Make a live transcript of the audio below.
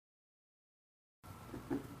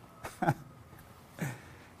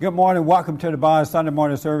Good morning. Welcome to the Bond Sunday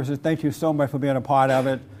morning services. Thank you so much for being a part of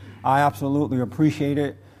it. I absolutely appreciate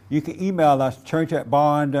it. You can email us,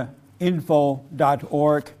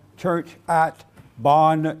 church@bondinfo.org,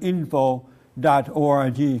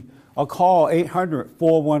 church@bondinfo.org, or call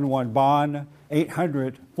 800-411-BOND,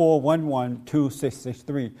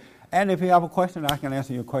 800-411-2663. And if you have a question, I can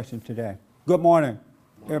answer your question today. Good morning,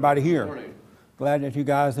 everybody here. Good morning. Glad that you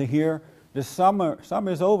guys are here. The summer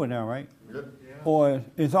is over now, right? Good. Or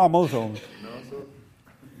it's almost over. No, sir.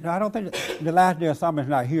 No, I don't think the last day of summer is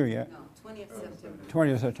not here yet. No, 20th September.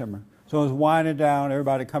 20th September. So it's winding down,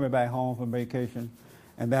 everybody coming back home from vacation,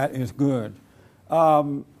 and that is good.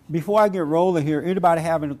 Before I get rolling here, anybody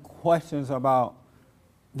have any questions about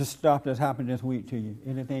the stuff that's happened this week to you?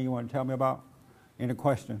 Anything you want to tell me about? Any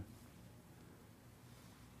question?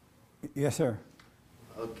 Yes, sir.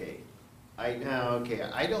 Okay. I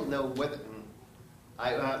don't know whether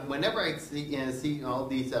whenever I see all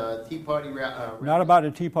these Tea Party Not about the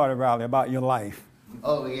Tea Party rally, about your life.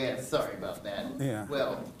 Oh yeah, sorry about that. Yeah.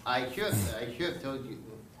 Well, I should have told you.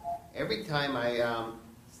 Every time I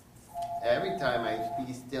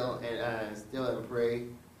be still and pray,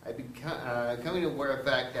 I becoming aware of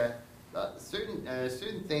the fact that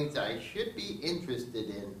certain things I should be interested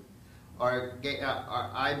in are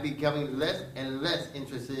I'm becoming less and less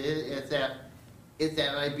interested in. It's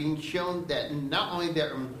that I've been shown that not only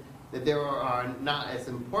that they are not as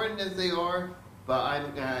important as they are, but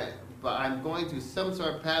I'm going to some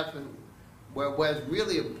sort of path where what's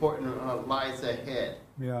really important lies ahead.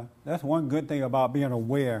 Yeah, that's one good thing about being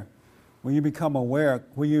aware. When you become aware,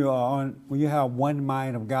 when you have one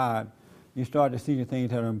mind of God, you start to see the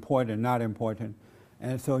things that are important and not important.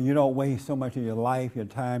 And so you don't waste so much of your life, your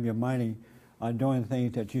time, your money on doing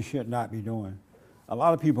things that you should not be doing. A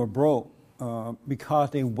lot of people are broke because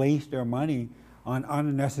they waste their money on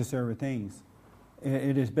unnecessary things.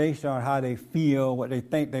 It is based on how they feel, what they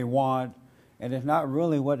think they want, and it's not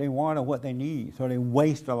really what they want or what they need. So they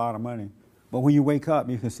waste a lot of money. But when you wake up,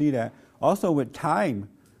 you can see that. Also with time,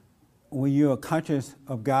 when you're conscious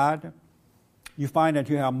of God, you find that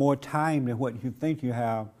you have more time than what you think you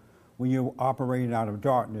have when you're operating out of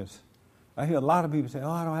darkness. I hear a lot of people say,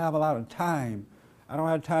 I don't have a lot of time. I don't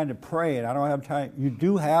have time to pray. I don't have time. You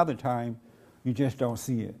do have the time. You just don't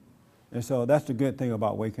see it. And so that's the good thing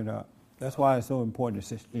about waking up. That's why it's so important to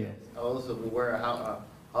sit still. Yes. I also aware how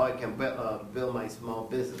I can build my small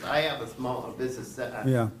business. I have a small business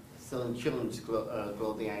selling children's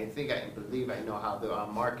clothing. I believe I know how to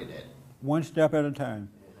market it. One step at a time,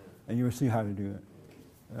 and you will see how to do it.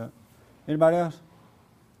 Yeah. Anybody else?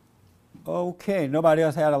 Okay, nobody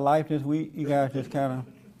else had a life this week. You guys just kind of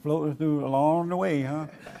floating through along the way, huh?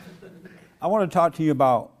 I want to talk to you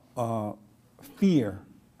about fear.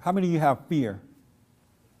 How many of you have fear?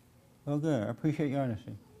 Oh, good. I appreciate your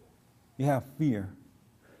honesty. You have fear.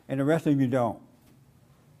 And the rest of you don't.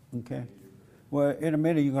 Okay? Well, in a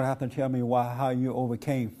minute, you're going to have to tell me how you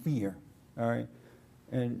overcame fear. All right?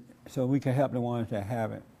 And so we can help the ones that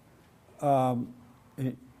have it.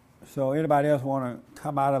 So anybody else want to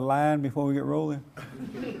come out of line before we get rolling?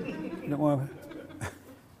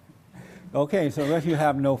 Okay, so the rest of you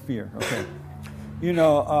have no fear. Okay. You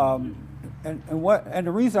know, and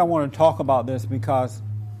the reason I want to talk about this because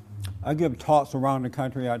I give talks around the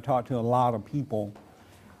country. I talk to a lot of people.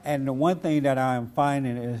 And the one thing that I'm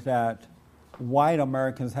finding is that white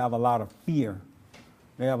Americans have a lot of fear.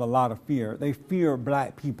 They have a lot of fear. They fear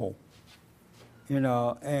black people. You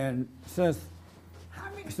know, and since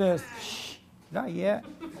shh, not yet.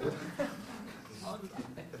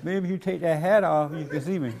 Maybe if you take that hat off, you can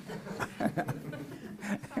see me.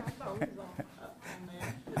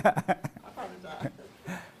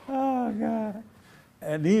 Oh, God.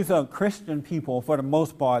 And these are Christian people, for the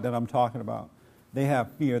most part, that I'm talking about. They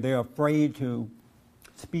have fear. They're afraid to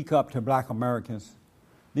speak up to black Americans.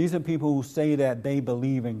 These are people who say that they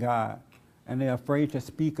believe in God, and they're afraid to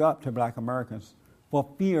speak up to black Americans for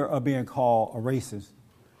fear of being called a racist.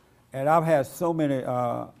 And I've had so many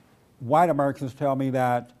white Americans tell me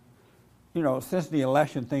that, you know, since the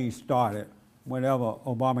election thing started, whenever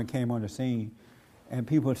Obama came on the scene, and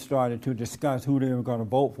people started to discuss who they were going to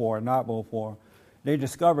vote for or not vote for, they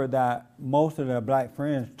discovered that most of their black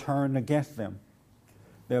friends turned against them.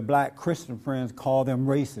 Their black Christian friends called them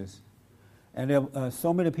racist. And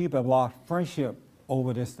so many people have lost friendship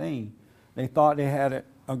over this thing. They thought they had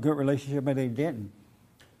a good relationship, but they didn't.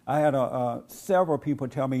 I had several people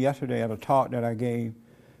tell me yesterday at a talk that I gave.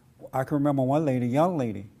 I can remember one lady, young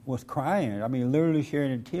lady, was crying. I mean, literally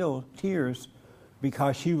sharing in tears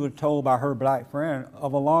because she was told by her black friend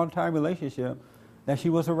of a long-time relationship that she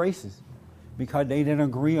was a racist because they didn't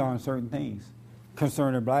agree on certain things.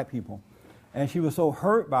 concerning black people. And she was so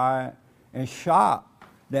hurt by it and shocked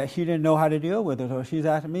that she didn't know how to deal with it. So she's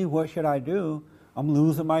asking me, what should I do? I'm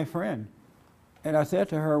losing my friend. And I said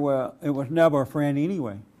to her, well, it was never a friend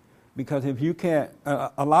anyway. Because if you can't,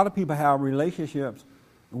 a lot of people have relationships,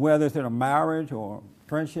 whether it's in a marriage or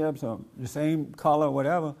friendships or the same color or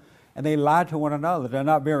whatever, and they lie to one another. They're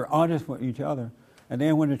not very honest with each other. And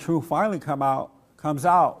then when the truth finally comes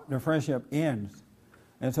out, the friendship ends.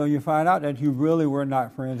 And so you find out that you really were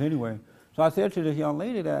not friends anyway. So I said to this young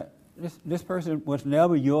lady that this person was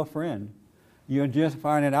never your friend. You're just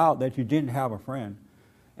finding out that you didn't have a friend.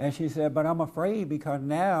 And she said, but I'm afraid because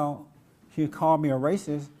now she called me a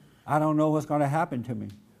racist. I don't know what's going to happen to me.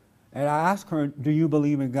 And I asked her, do you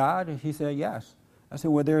believe in God? And she said, yes. I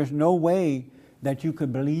said, well, there is no way that you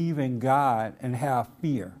could believe in God and have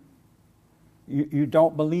fear. You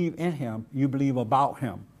don't believe in him, you believe about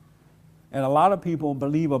him. And a lot of people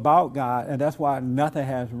believe about God, and that's why nothing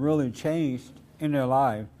has really changed in their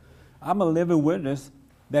life. I'm a living witness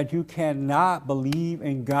that you cannot believe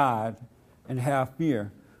in God and have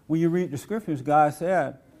fear. When you read the scriptures, God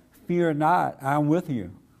said, fear not, I'm with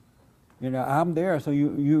you. I'm there, so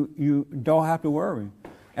you don't have to worry.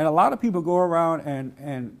 And a lot of people go around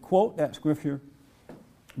and quote that scripture,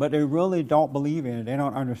 but they really don't believe in it. They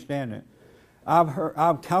don't understand it.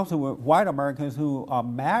 I've counseled with white Americans who are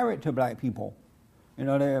married to black people.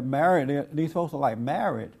 They're married. These folks are like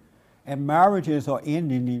married. And marriages are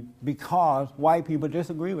ending because white people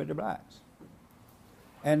disagree with the blacks.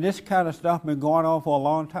 And this kind of stuff been going on for a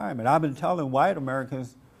long time. And I've been telling white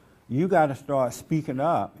Americans, you got to start speaking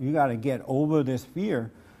up. You got to get over this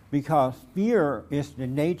fear, because fear is the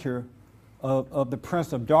nature of the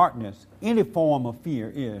prince of darkness. Any form of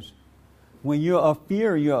fear is. When you're of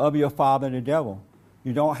fear, you're of your father, the devil.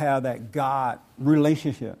 You don't have that God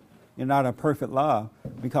relationship. You're not a perfect love,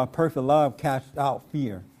 because perfect love casts out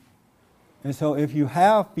fear. And so if you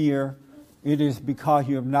have fear, it is because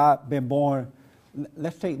you have not been born.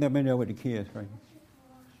 Let's take them in there with the kids, Frankie.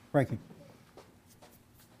 Frankie.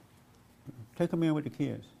 Take them in with the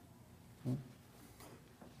kids.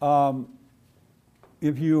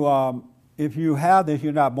 If you have this,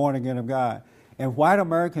 you're not born again of God. And white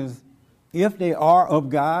Americans, if they are of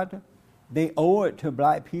God, they owe it to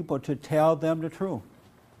black people to tell them the truth.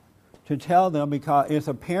 To tell them, because it's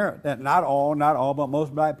apparent that not all, but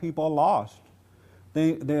most black people are lost.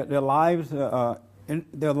 Their lives are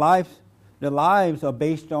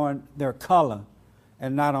based on their color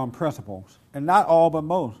and not on principles. And not all, but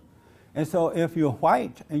most. And so if you're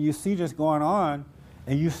white and you see this going on,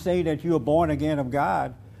 and you say that you are born again of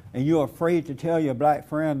God, and you're afraid to tell your black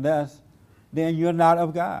friend this, then you're not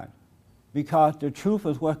of God. Because the truth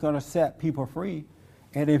is what's going to set people free.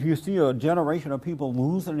 And if you see a generation of people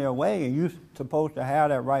losing their way, and you're supposed to have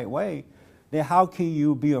that right way, then how can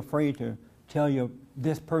you be afraid to tell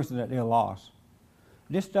this person that they're lost?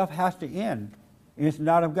 This stuff has to end. It's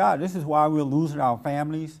not of God. This is why we're losing our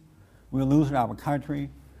families. We're losing our country.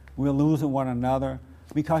 We're losing one another.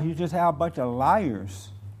 Because you just have a bunch of liars.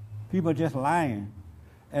 People just lying.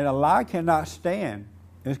 And a lie cannot stand.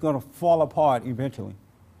 It's going to fall apart eventually.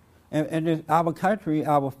 And our country,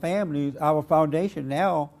 our families, our foundation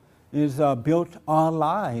now is built on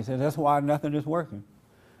lies. And that's why nothing is working.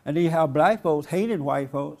 And then you have black folks hating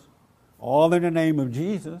white folks, all in the name of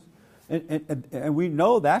Jesus. And we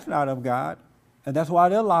know that's not of God. And that's why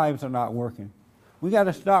their lives are not working. We got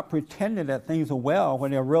to stop pretending that things are well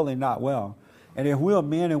when they're really not well. And if we're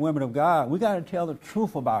men and women of God, we got to tell the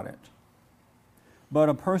truth about it. But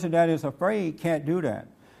a person that is afraid can't do that.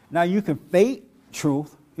 Now, you can fake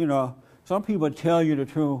truth. Some people tell you the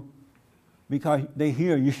truth because they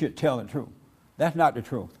hear you should tell the truth. That's not the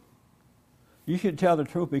truth. You should tell the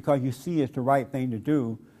truth because you see it's the right thing to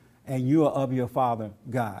do, and you are of your Father,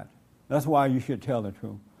 God. That's why you should tell the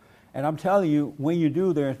truth. And I'm telling you, when you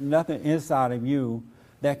do, there's nothing inside of you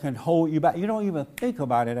that can hold you back. You don't even think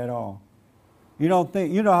about it at all. You don't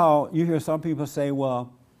think, how you hear some people say,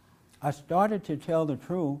 well, I started to tell the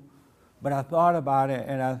truth, but I thought about it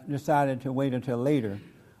and I decided to wait until later.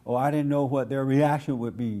 Or I didn't know what their reaction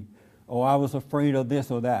would be. Or I was afraid of this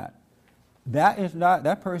or that.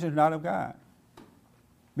 That person is not of God.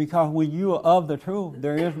 Because when you are of the truth,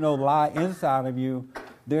 there is no lie inside of you.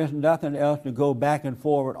 There's nothing else to go back and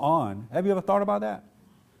forward on. Have you ever thought about that?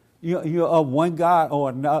 You're of one God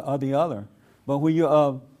or the other. But when you're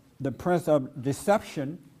of the prince of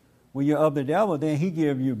deception, when you're of the devil, then he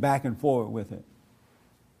gives you back and forward with it.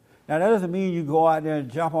 Now, that doesn't mean you go out there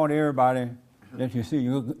and jump on everybody that you see.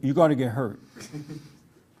 You're going to get hurt.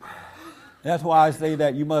 That's why I say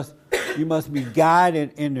that you must be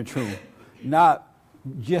guided in the truth, not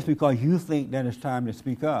just because you think that it's time to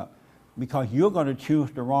speak up, because you're going to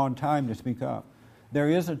choose the wrong time to speak up. There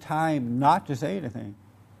is a time not to say anything,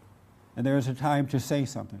 and there is a time to say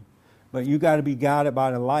something. But you got to be guided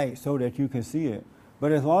by the light so that you can see it.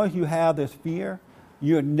 But as long as you have this fear,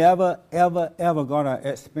 you're never, ever, ever going to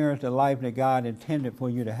experience the life that God intended for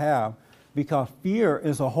you to have, because fear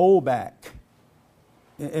is a holdback.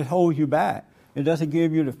 It holds you back. It doesn't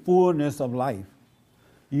give you the fullness of life.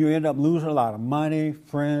 You end up losing a lot of money,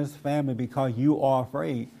 friends, family, because you are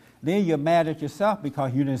afraid. Then you're mad at yourself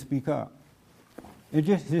because you didn't speak up. It's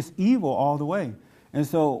just evil all the way. And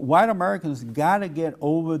so white Americans got to get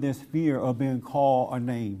over this fear of being called a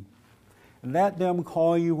name. Let them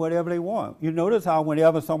call you whatever they want. You notice how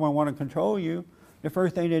whenever someone wants to control you, the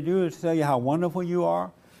first thing they do is tell you how wonderful you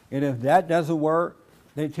are. And if that doesn't work,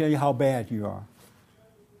 they tell you how bad you are.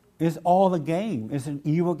 It's all a game. It's an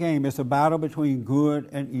evil game. It's a battle between good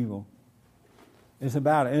and evil. It's a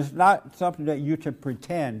battle. It's not something that you can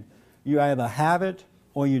pretend. You either have it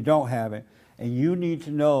or you don't have it. And you need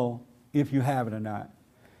to know if you have it or not.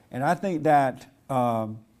 And I think that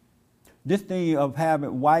this thing of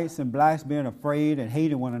having whites and blacks being afraid and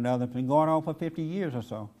hating one another has been going on for 50 years or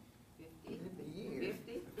so. 50 years.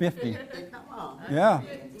 50. Come on. Yeah.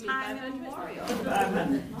 Time immemorial.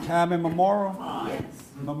 Time immemorial? Yes.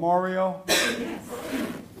 Memorial?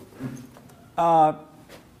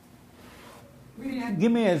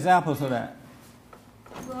 Give me examples of that.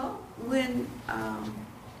 Well, when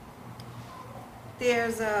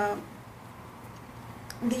there's the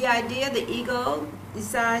idea, the ego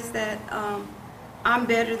decides that I'm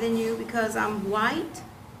better than you because I'm white,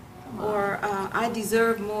 or I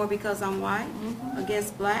deserve more because I'm white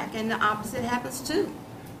against black, and the opposite happens too.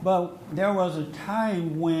 But there was a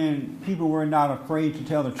time when people were not afraid to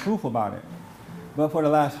tell the truth about it. But for the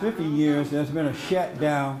last 50 years, there's been a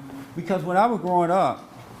shutdown. Because when I was growing up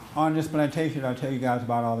on this plantation, I tell you guys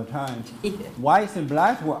about all the time, whites and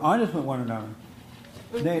blacks were honest with one another.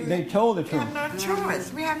 They told the We truth. have no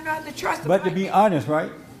choice. We have no other choice. But to be honest,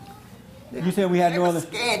 right? You said we had they no were other...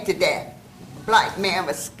 scared to death. Black man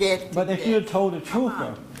was scared to But they death. should have told the truth,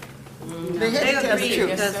 though. They had They to tell the agreed truth.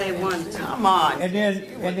 because they wanted to. Come on. And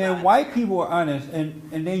then white people were honest, and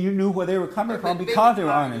then you knew where they were coming from The because they biggest were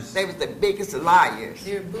liars. honest. They was the biggest liars.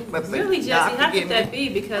 But Really, Jesse, God how forgive could that me.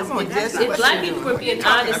 be? Because Come on, Jesse, if what black you people doing? were What you being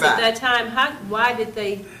talking honest about? at that time, why did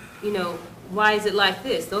they, why is it like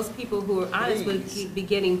this? Those people who are honest would Please. be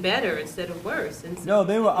getting better instead of worse. And so, No,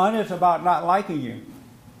 they were honest about not liking you.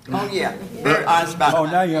 Oh, yeah. Very honest about Oh,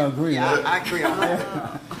 that. now you agree. Yeah, Right? I agree on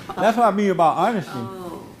that. That's what I mean about honesty. Oh.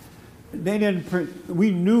 They didn't.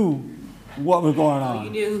 We knew what was going on. you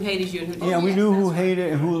knew who hated you and who didn't. Yeah, we yes, knew that's who right.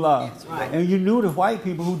 hated and who loved. That's right. And you knew the white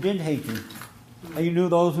people who didn't hate you. And you knew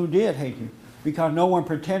those who did hate you. Because no one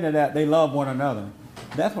pretended that they loved one another.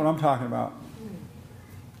 That's what I'm talking about.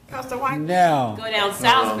 Because the white Now. Go down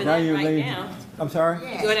south for now that you're right lazy. now. I'm sorry?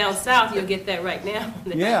 Yeah. You go down south, you'll get that right now.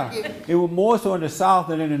 Yeah. It was more so in the south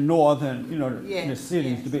than in the north and, the Yes,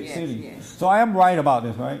 cities, yes, the big yes, cities. yes. So I am right about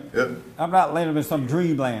this, right? Yep. I'm not living in some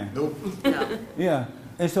dreamland. Nope. Yeah.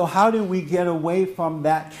 And so how do we get away from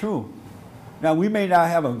that truth? Now, we may not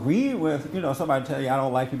have agreed with, somebody tell you, I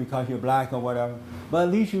don't like you because you're black or whatever, but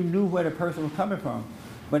at least you knew where the person was coming from.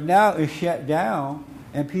 But now it's shut down,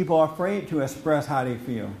 and people are afraid to express how they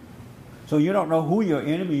feel. So you don't know who your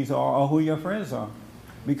enemies are or who your friends are.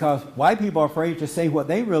 Because white people are afraid to say what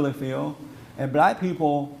they really feel, and black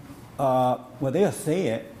people, they'll say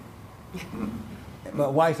it,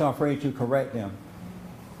 but whites are afraid to correct them.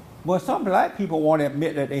 Well, some black people won't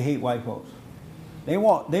admit that they hate white folks.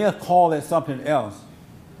 They'll call it something else.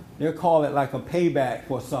 They'll call it like a payback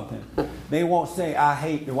for something. They won't say, I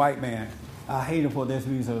hate the white man. I hate him for this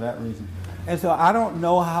reason or that reason. And so I don't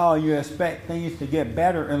know how you expect things to get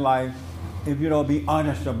better in life if you don't be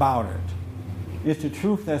honest about it. It's the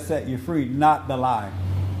truth that set you free, not the lie.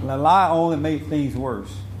 The lie only makes things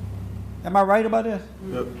worse. Am I right about this?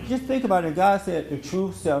 Yep. Just think about it. God said the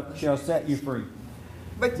truth shall set you free.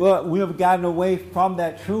 But But we have gotten away from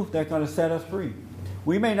that truth that's going to set us free.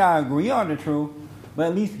 We may not agree on the truth, but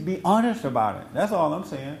at least be honest about it. That's all I'm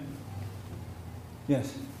saying.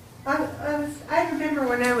 Yes. I remember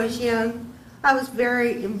when I was young, I was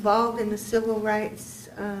very involved in the civil rights.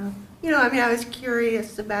 I was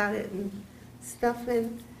curious about it and stuff.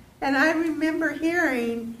 And I remember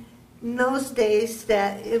hearing in those days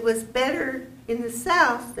that it was better in the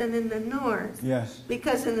South than in the North. Yes.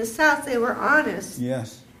 Because in the South they were honest.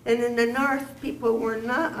 Yes. And in the North people were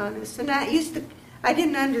not honest. And I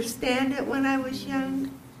didn't understand it when I was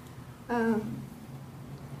young.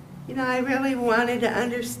 I really wanted to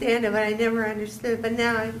understand it, but I never understood. But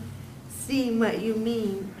now I'm seeing what you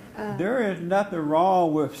mean. There is nothing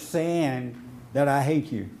wrong with saying that I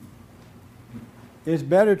hate you. It's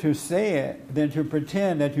better to say it than to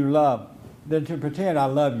pretend that you love, than to pretend I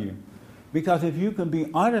love you. Because if you can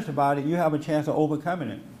be honest about it, you have a chance of overcoming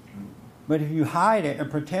it. But if you hide it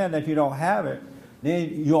and pretend that you don't have it,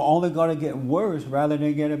 then you're only going to get worse rather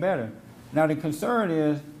than get it better. Now the concern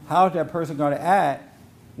is, how's that person going to act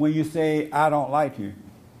when you say, I don't like you?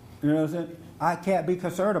 You know what I'm saying? I can't be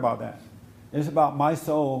concerned about that. It's about my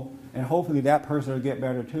soul, and hopefully that person will get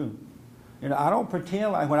better too. You know, I don't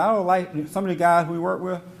pretend like, when I don't like some of the guys we work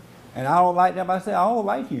with, and I don't like them, I say, I don't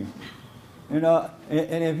like you. You know,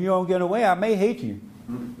 and if you don't get away, I may hate you.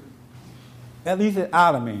 At least it's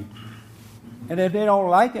out of me. And if they don't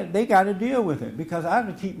like it, they got to deal with it, because I have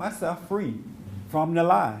to keep myself free from the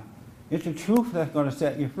lie. It's the truth that's going to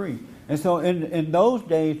set you free. And so in those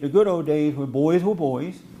days, the good old days, where boys were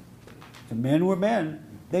boys, and men were men,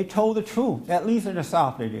 they told the truth. At least in the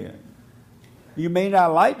South they did. You may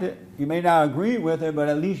not like it, you may not agree with it, but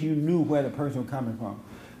at least you knew where the person was coming from.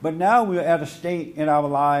 But now we're at a state in our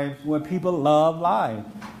lives where people love lies.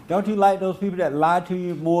 Don't you like those people that lie to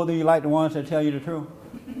you more than you like the ones that tell you the truth?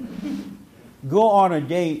 Go on a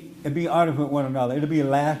date and be honest with one another. It'll be a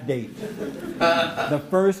last date. The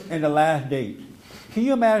first and the last date. Can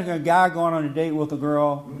you imagine a guy going on a date with a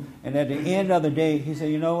girl, and at the end of the date, he said,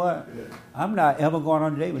 you know what? I'm not ever going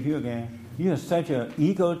on a date with you again. You're such an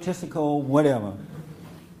egotistical whatever.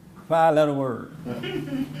 5-letter word.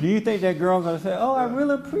 Do you think that girl's going to say, oh, I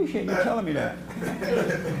really appreciate you telling me that?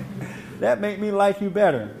 That make me like you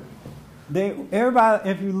better. Everybody,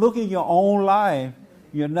 if you look at your own life,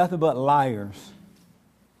 you're nothing but liars.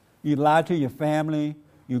 You lie to your family.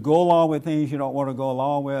 You go along with things you don't want to go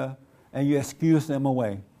along with, and you excuse them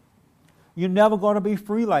away. You're never going to be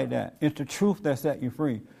free like that. It's the truth that set you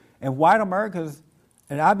free. And white Americans,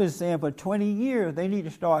 and I've been saying for 20 years, they need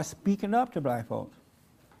to start speaking up to black folks.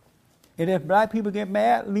 And if black people get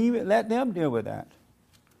mad, leave it, let them deal with that.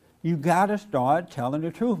 You got to start telling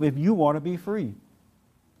the truth if you want to be free.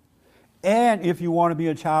 And if you want to be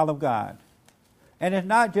a child of God. And it's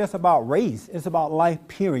not just about race, it's about life,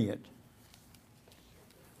 period.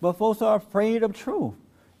 But folks are afraid of truth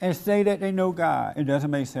and say that they know God. It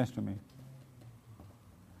doesn't make sense to me.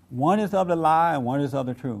 One is of the lie and one is of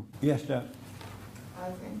the truth. Yes, Jeff?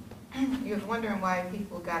 You was wondering why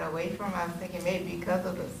people got away from it. I was thinking maybe because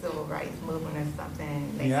of the civil rights movement or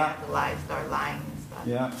something. They had to lie, start lying and stuff.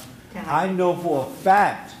 Yeah. I know for a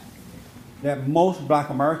fact that most black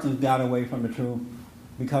Americans got away from the truth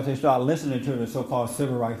because they started listening to the so-called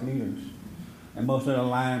civil rights leaders and most of the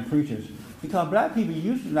lying preachers. Because black people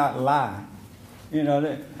used to not lie. You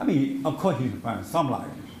know, of course you can find some liars.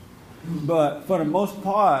 But for the most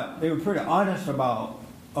part, they were pretty honest about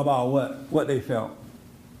what they felt.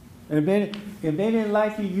 And if they didn't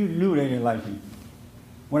like you, you knew they didn't like you.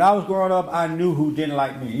 When I was growing up, I knew who didn't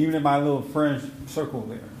like me, even in my little friends circle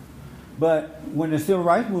there. But when the civil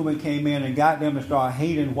rights movement came in and got them to start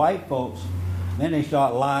hating white folks, then they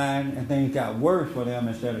started lying and things got worse for them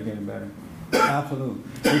instead of getting better. Absolutely.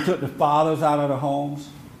 They took the fathers out of the homes.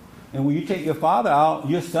 And when you take your father out,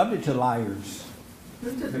 you're subject to liars.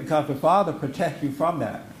 Because the father protects you from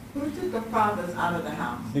that. Who took the fathers out of the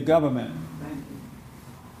house? The government. Thank you.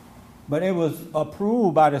 But it was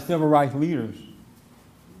approved by the civil rights leaders.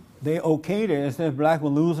 They okayed it. Instead of blacks were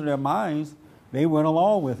losing their minds, they went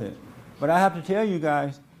along with it. But I have to tell you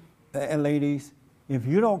guys and ladies, if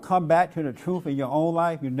you don't come back to the truth in your own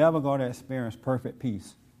life, you're never going to experience perfect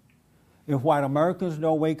peace. If white Americans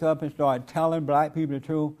don't wake up and start telling black people the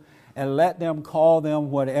truth and let them call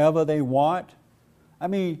them whatever they want, I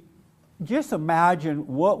mean, just imagine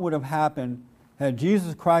what would have happened had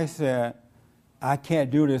Jesus Christ said, I can't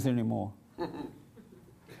do this anymore.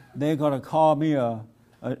 They're going to call me a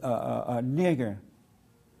nigger,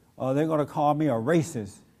 or they're going to call me a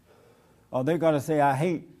racist, or they're going to say I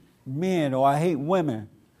hate men, or I hate women,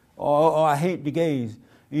 or I hate the gays.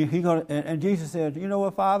 And Jesus said, you know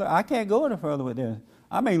what, Father, I can't go any further with this.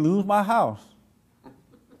 I may lose my house.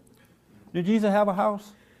 Did Jesus have a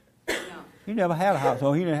house? No. He never had a house,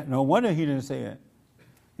 so no wonder he didn't say it.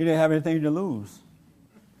 He didn't have anything to lose.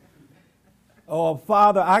 Oh,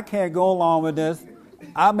 Father, I can't go along with this.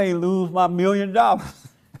 I may lose my $1 million.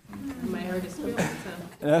 You might hurt his feelings, huh?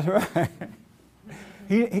 That's right.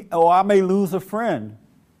 I may lose a friend.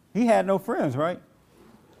 He had no friends, right?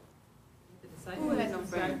 Who had no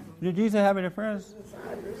friends? Did Jesus have any friends?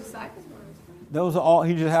 Disciples were his friends. Those are all,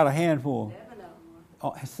 he just had a handful. 11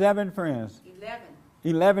 of them. 7 friends.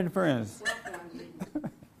 11 friends. 12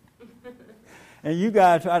 And you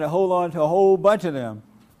guys try to hold on to a whole bunch of them.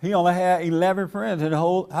 He only had 11 friends in the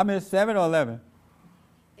whole, how many, 7 or 11?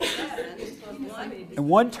 And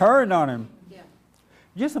one turned on him. Yeah.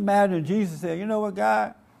 Just imagine Jesus said, you know what,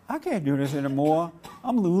 God, I can't do this anymore.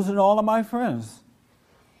 I'm losing all of my friends.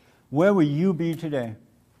 Where will you be today?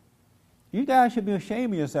 You guys should be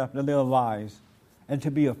ashamed of yourself to live lies and to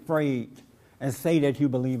be afraid and say that you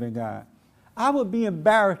believe in God. I would be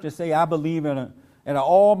embarrassed to say I believe in an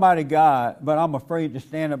almighty God, but I'm afraid to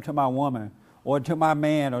stand up to my woman or to my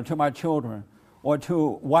man or to my children or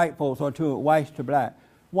to white folks or to whites to black.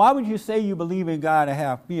 Why would you say you believe in God and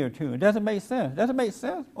have fear too? It doesn't make sense. Does it make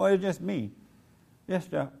sense, or is it just me? Yes,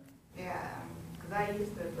 Jeff. Yeah, because I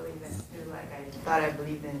used to believe in it too. Like I thought I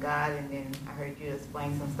believed in God, and then I heard you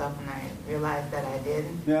explain some stuff, and I realized that I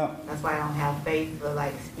didn't. Yeah. That's why I don't have faith to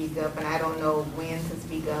like speak up, and I don't know when to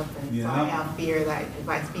speak up, and Yeah. so I have fear that if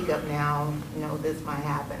I speak up now, you know, this might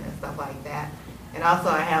happen and stuff like that. And also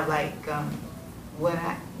I have like when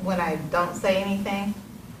I don't say anything,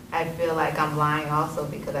 I feel like I'm lying also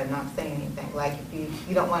because I'm not saying anything. Like if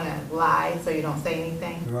you don't want to lie, so you don't say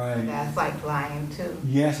anything. Right. That's like lying too.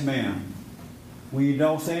 Yes, ma'am. When you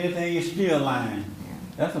don't say anything, you're still lying. Yeah.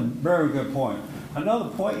 That's a very good point. Another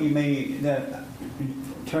point you made that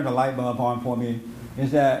turned a light bulb on for me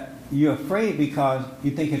is that you're afraid because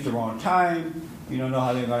you think it's the wrong time, you don't know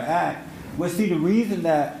how they're going to act. Well, see, the reason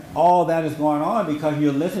that all that is going on because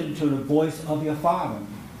you're listening to the voice of your Father.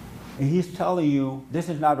 And He's telling you, this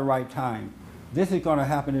is not the right time. This is going to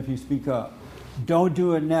happen if you speak up. Don't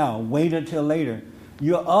do it now. Wait until later.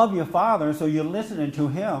 You're of your Father, so you're listening to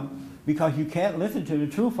Him because you can't listen to the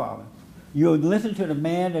true Father. You listen to the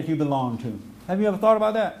man that you belong to. Have you ever thought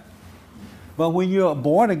about that? But when you're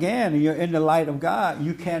born again and you're in the light of God,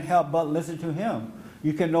 you can't help but listen to Him.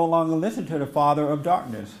 You can no longer listen to the father of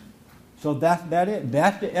darkness. So that's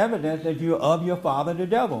the evidence that you're of your father, the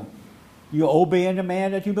devil. You're obeying the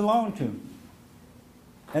man that you belong to.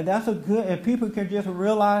 And that's a good, and people can just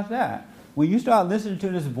realize that. When you start listening to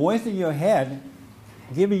this voice in your head,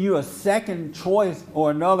 giving you a second choice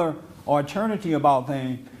or another alternative about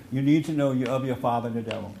things, you need to know you're of your father, the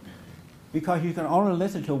devil. Because you can only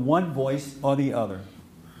listen to one voice or the other.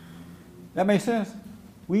 That makes sense?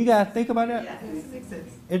 Well, you got to think about that. Yeah, it makes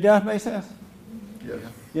sense. It does make sense? Yes.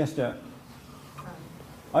 Yes, Dad.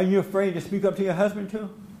 Are you afraid to speak up to your husband too?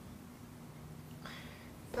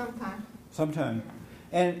 Sometimes. Sometimes.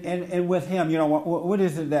 And with him, you know, what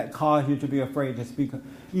is it that caused you to be afraid to speak up?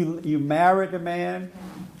 You married the man.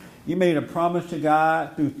 You made a promise to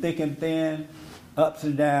God through thick and thin, ups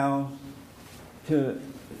and downs, to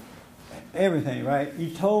everything, right?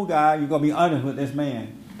 You told God you're going to be honest with this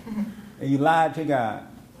man. And you lied to God.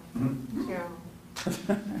 Terrible.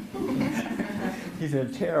 He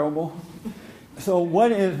said, terrible. So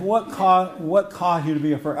what caused you to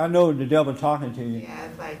be afraid? I know the devil talking to you. Yeah,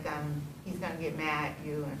 it's like he's gonna get mad at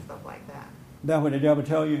you and stuff like that. That's what the devil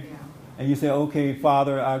tell you? Yeah. And you say, okay,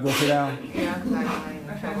 Father, I'll go sit down. Yeah, because I don't want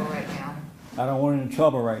any trouble right now. I don't want any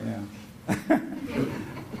trouble right now.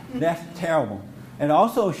 That's terrible. It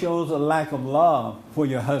also shows a lack of love for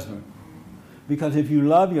your husband. Because if you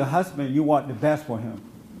love your husband, you want the best for him.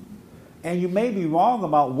 And you may be wrong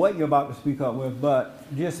about what you're about to speak up with, but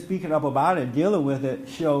just speaking up about it, dealing with it,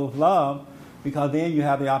 shows love, because then you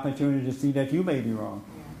have the opportunity to see that you may be wrong.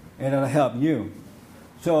 And it'll help you.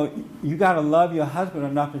 So you got to love your husband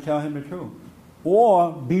enough to tell him the truth.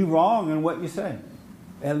 Or be wrong in what you say.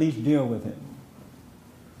 At least deal with it.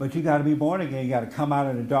 But you got to be born again. You got to come out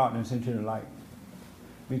of the darkness into the light.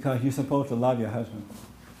 Because you're supposed to love your husband.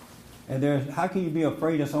 And how can you be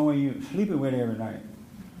afraid of someone you're sleeping with every night?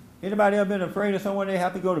 Anybody ever been afraid of someone they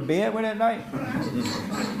have to go to bed with at night?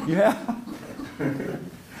 You have?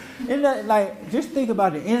 Isn't that like, just think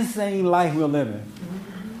about the insane life we're living.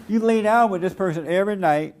 You lay down with this person every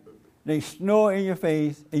night, they snore in your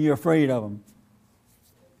face, and you're afraid of them.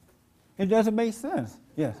 It doesn't make sense.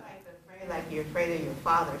 Yes? Like you're afraid of your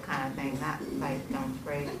father kind of thing, not like I'm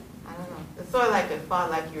afraid. I don't know. It's sort of like a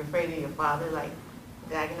father, like you're afraid of your father, like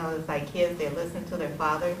you know, it's like kids, they listen to their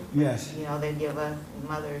father. Yes. You know, they give us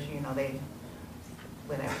mothers, you know, they,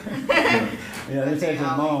 whatever. Yeah, they say to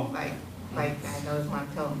mom. Like I notice when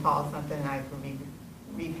I'm telling Paul something, I could be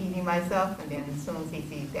repeating myself, and then as soon as he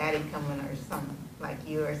sees Daddy coming or something, like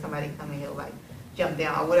you or somebody coming, he'll like jump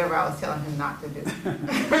down or whatever I was telling him not to do.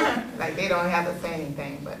 Like they don't have to say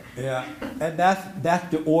anything, but. Yeah, and that's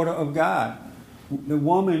the order of God. The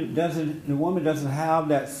woman doesn't have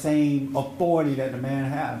that same authority that the man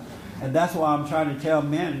has. And that's why I'm trying to tell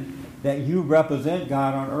men that you represent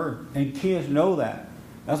God on earth. And kids know that.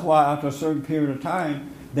 That's why after a certain period of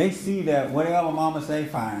time, they see that whatever mama say,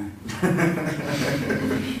 fine.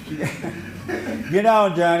 Get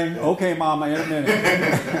out, Johnny. Okay, Mama, in a minute.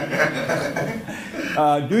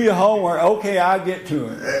 Do your homework. Okay, I'll get to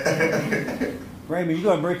it. Raymond, you're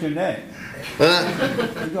going to break your neck.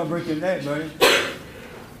 You're going to break your neck, buddy.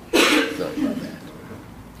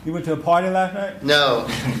 You went to a party last night? No.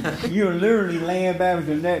 You were literally laying back with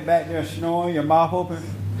your neck back there snoring, your mouth open.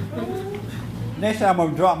 Next time I'm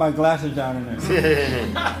going to drop my glasses down in there.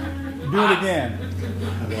 Do it again.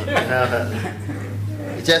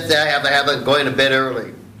 It's just that I have a habit of going to bed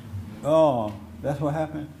early. Oh, that's what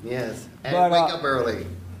happened? Yes. And But, wake up early.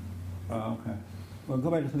 Oh, okay. Well,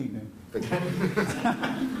 go back to sleep then.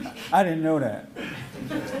 I didn't know that.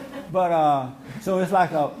 But, so it's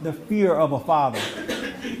like the fear of a father.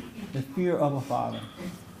 The fear of a father.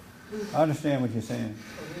 I understand what you're saying.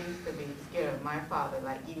 We used to be scared of my father,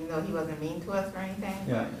 like even though he wasn't mean to us or anything.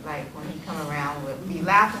 Yeah. But, like when he come around, we'd be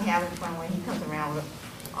laughing, having fun. When he comes around, we'll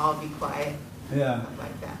all be quiet. Yeah. Stuff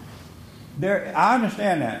like that. I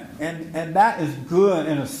understand that. And that is good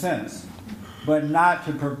in a sense, but not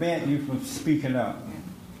to prevent you from speaking up.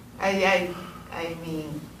 I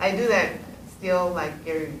mean, I do that still, like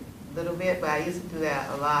every little bit, but I used to do that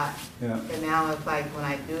a lot. Yeah. And now it's like when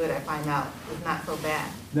I do it, I find out it's not so bad.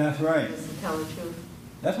 That's right. Just to tell the truth.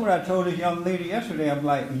 That's what I told this young lady yesterday. I'm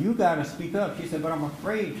like, you got to speak up. She said, but I'm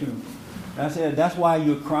afraid to. I said, that's why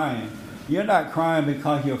you're crying. You're not crying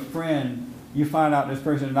because your friend, you find out this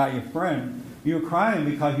person is not your friend. You're crying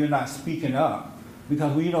because you're not speaking up.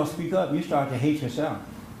 Because when you don't speak up, you start to hate yourself.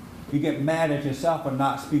 You get mad at yourself for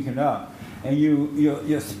not speaking up. And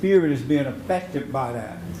your spirit is being affected by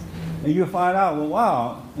that. And you find out, well,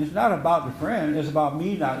 wow, it's not about the friend. It's about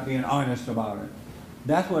me not being honest about it.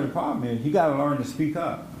 That's what the problem is. You got to learn to speak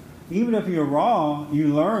up. Even if you're wrong, you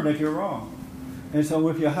learn that you're wrong. And so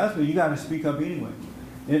with your husband, you got to speak up anyway.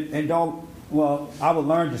 And don't, well, I would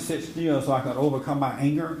learn to sit still so I can overcome my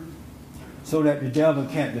anger so that the devil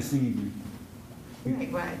can't deceive me.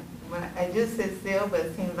 Right. When I just sit still, but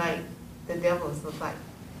it seems like the devil is like,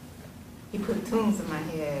 he put tunes in my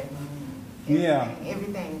head. And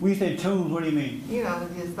everything. We say tunes, what do you mean? You know,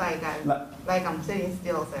 just like I'm sitting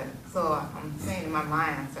still, so I'm saying in my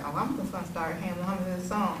mind, I say, oh, I'm just going to start humming this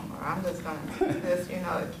song, or I'm just going to do this, you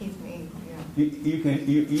know, it keeps me, you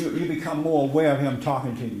know. You become more aware of him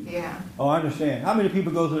talking to you. Yeah. Oh, I understand. How many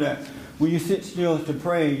people go through that? When you sit still to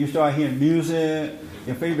pray, you start hearing music,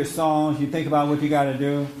 your favorite songs, you think about what you got to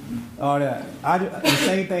do, all that. The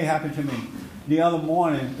same thing happened to me. The other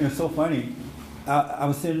morning, it was so funny. I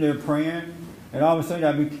was sitting there praying, and all of a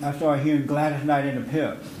sudden I started hearing Gladys Knight in the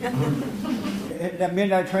Pip. That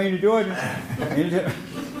Midnight Train to Georgia.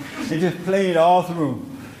 It just played all through.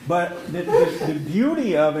 But the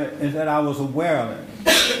beauty of it is that I was aware of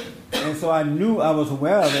it. And so I knew I was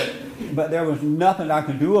aware of it, but there was nothing I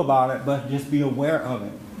could do about it but just be aware of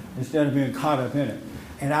it instead of being caught up in it.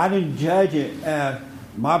 And I didn't judge it as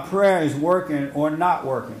my prayer is working or not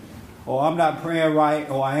working. Or I'm not praying right,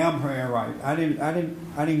 or I am praying right. I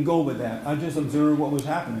didn't go with that. I just observed what was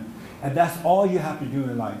happening. And that's all you have to do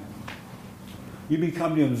in life. You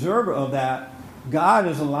become the observer of that. God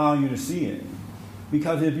is allowing you to see it.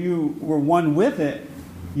 Because if you were one with it,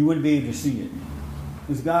 you wouldn't be able to see it.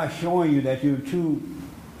 It's God showing you that you're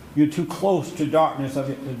too close to the darkness of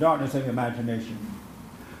your imagination.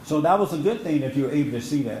 So that was a good thing that you were able to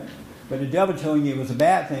see that. But the devil telling you it was a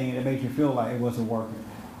bad thing, and it made you feel like it wasn't working.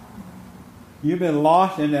 You've been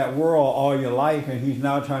lost in that world all your life, and he's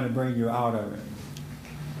now trying to bring you out of it.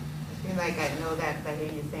 I feel like I know that, I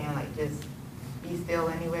hear you saying, like, just be still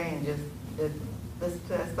anyway and just listen to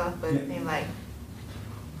that stuff, but it seemed like,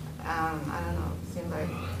 I don't know, it seemed like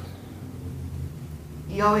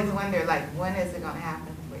you always wonder, like, when is it going to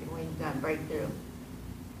happen, when you're going to break through?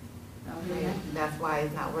 That's why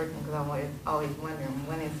it's not working, because I'm always wondering,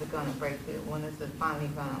 when is it going to break through? When is it finally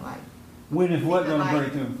going to, like... When is what going to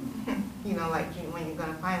break through? You know, like when you're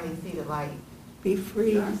going to finally see the light. Be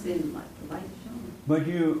free. But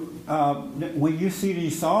when you see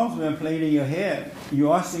these songs being played in your head,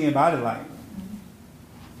 you are seeing by the light.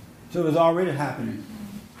 So it's already happening.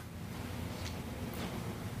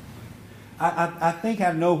 I think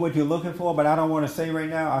I know what you're looking for, but I don't want to say right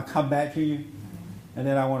now. I'll come back to you, and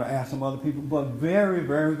then I want to ask some other people. But very,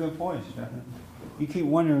 very good points, Stephanie. You keep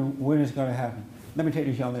wondering when it's going to happen. Let me take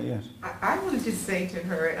this young lady, yes. I want to just say to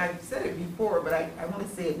her, and I've said it before, but I want to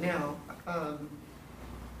say it now.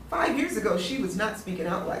 5 years ago, she was not speaking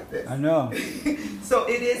out like this. I know. So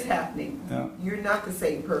it is happening. Yeah. You're not the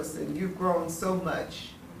same person. You've grown so much.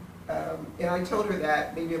 And I told her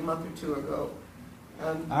that maybe a month or two ago.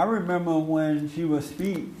 I remember when she would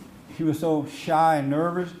speak, she was so shy and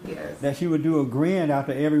nervous Yes. that she would do a grin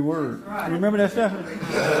after every word. Right. You remember that, Stephanie?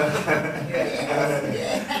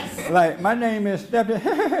 Like, my name is Stephanie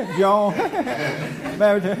Jones.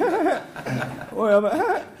 Married to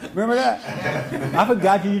whatever. Remember that? I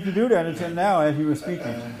forgot you used to do that until now as you were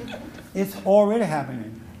speaking. It's already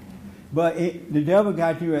happening. But the devil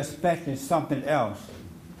got you expecting something else.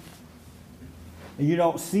 And you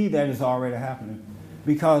don't see that it's already happening.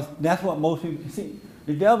 Because that's what most people see.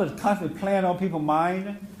 The devil is constantly playing on people's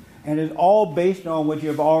mind, and it's all based on what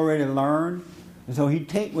you've already learned. And so he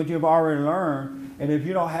takes what you've already learned, and if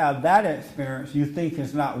you don't have that experience, you think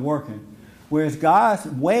it's not working. Whereas God's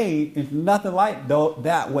way is nothing like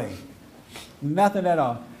that way. Nothing at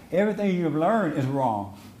all. Everything you've learned is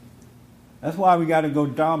wrong. That's why we got to go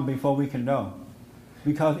dumb before we can know.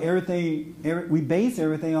 Because we base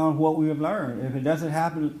everything on what we have learned. If it doesn't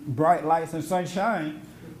happen, bright lights and sunshine,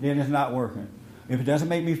 then it's not working. If it doesn't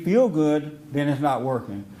make me feel good, then it's not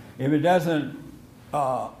working. If it doesn't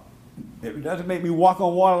make me walk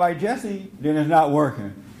on water like Jesse, then it's not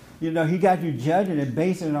working. You know, he got you judging and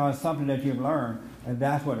basing it on something that you've learned, and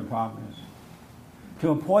that's what the problem is. To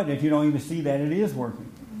a point that you don't even see that it is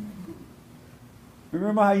working.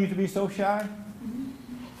 Remember how you used to be so shy?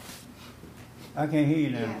 I can't hear you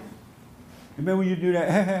now. Yeah. Remember when you do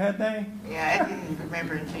that thing? Yeah, I didn't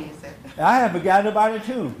remember until you said that. I have forgotten about it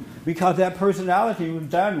too, because that personality was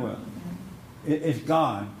done with. It's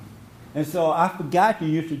gone. And so I forgot you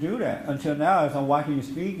used to do that until now as I'm watching you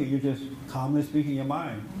speak and you're just calmly speaking your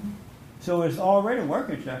mind. So it's already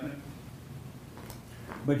working, Stephanie.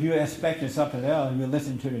 But you're expecting something else and you're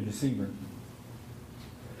listening to the deceiver.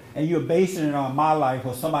 And you're basing it on my life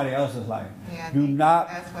or somebody else's life. Yeah, I Do think not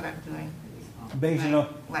that's what I'm doing. base it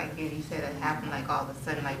on... Like you said, it happened like all of a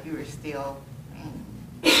sudden, like you were still, and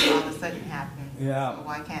all of a sudden it happened. Yeah. So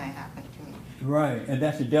why can't it happen to me? Right, and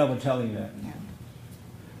that's the devil telling you that. Yeah.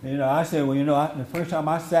 You know, I said, well, you know, the first time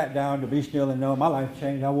I sat down to be still and know my life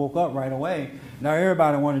changed, I woke up right away. Now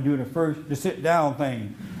everybody want to do the sit down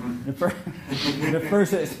thing. The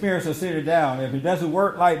first experience of sitting down. If it doesn't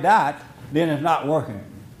work like that, then it's not working.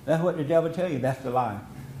 That's what the devil tell you. That's the lie.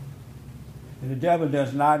 And the devil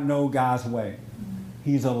does not know God's way.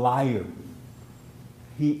 He's a liar.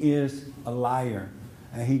 He is a liar.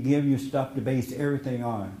 And he gives you stuff to base everything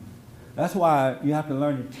on. That's why you have to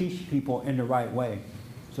learn to teach people in the right way,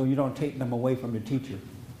 so you don't take them away from the teacher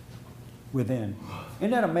within. Isn't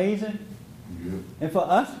that amazing? Yeah. And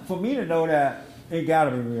for me to know that, it got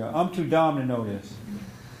to be real. I'm too dumb to know this.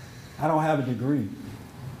 I don't have a degree.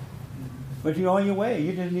 But you're on your way.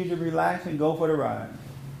 You just need to relax and go for the ride.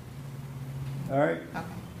 All right?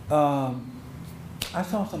 Okay. I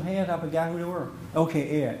saw some hands. I forgot who they were.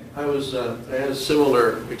 Okay, Ed. I had a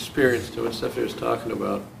similar experience to what Stephanie was talking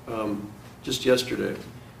about. Just yesterday,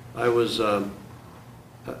 I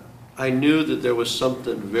knew that there was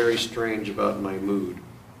something very strange about my mood.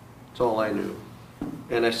 That's all I knew.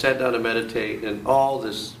 And I sat down to meditate, and all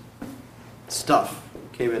this stuff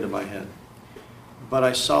came into my head. But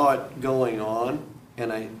I saw it going on,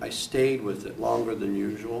 and I stayed with it longer than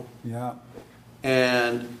usual. Yeah.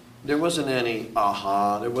 And there wasn't any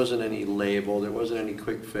aha, there wasn't any label, there wasn't any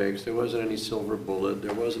quick fix, there wasn't any silver bullet,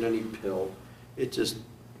 there wasn't any pill. It just,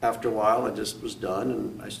 after a while, I just was done,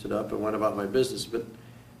 and I stood up and went about my business. But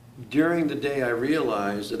during the day, I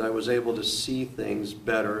realized that I was able to see things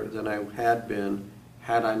better than I had been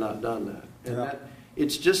had I not done that. And Yeah.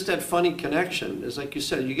 it's just that funny connection. It's like you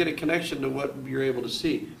said, you get a connection to what you're able to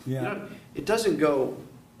see. Yeah. You know, it doesn't go,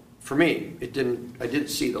 for me, I didn't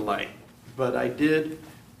see the light. But I did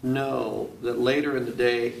know that later in the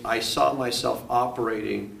day, I saw myself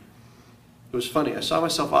operating. It was funny. I saw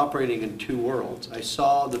myself operating in two worlds. I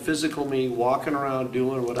saw the physical me walking around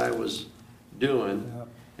doing what I was doing, Yeah.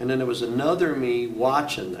 and then there was another me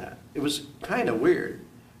watching that. It was kind of weird,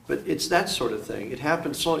 but it's that sort of thing. It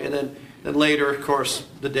happened slowly, and then later, of course,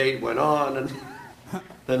 the day went on, and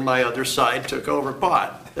then my other side took over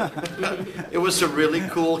pot. It was a really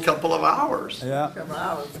cool couple of hours. Yeah. Couple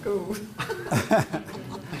hours, cool.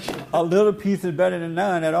 A little piece is better than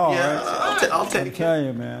none at all, Yeah, right? I'll I take it. tell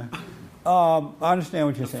you, man. I understand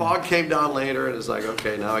what you're saying. Fog came down later, and it's like,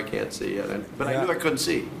 okay, now I can't see it. But I Yeah. knew I couldn't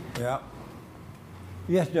see. Yeah.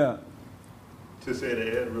 Yes, Doug. To say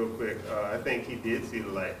to Ed real quick, I think he did see the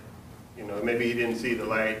light. You know, maybe he didn't see the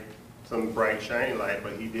light, some bright, shiny light,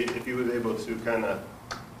 but he did. If he was able to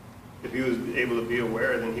if he was able to be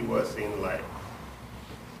aware, then he was seeing the light.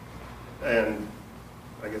 And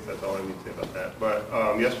I guess that's all I need to say about that. But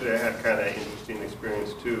yesterday I had kind of an interesting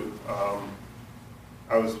experience too.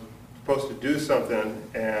 I was supposed to do something,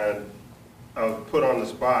 and I was put on the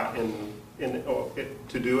spot in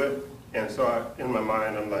to do it. And so in my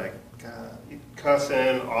mind, I'm like, God,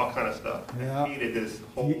 cussing, all kind of stuff. Yeah. I hated this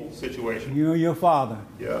whole situation. You know your father.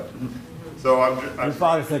 Yeah. So I'm Your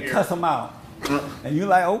father said, cuss him out. And you're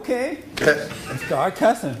like, okay. And start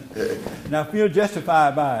cussing. Now feel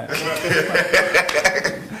justified by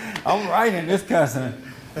it. I'm right in this cussing.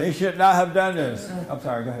 They should not have done this. I'm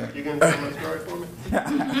sorry, go ahead. You going to tell my story for me?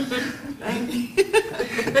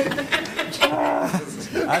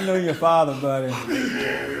 I know your father, buddy.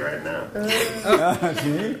 Yeah, right now.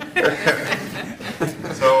 See?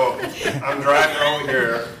 So I'm driving over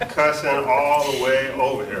here, cussing all the way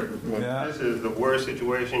over here. Yeah. This is the worst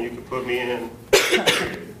situation you could put me in.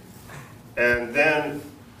 And then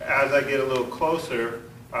as I get a little closer,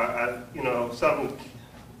 I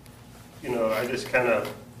just kind of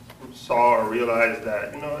saw or realized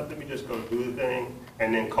that, you know what, let me just go do the thing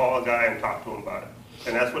and then call a guy and talk to him about it.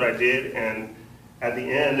 And that's what I did. And at the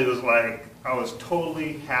end, it was like I was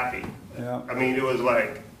totally happy. Yeah. I mean, it was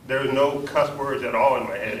like there was no cuss words at all in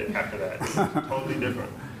my head after that. It was totally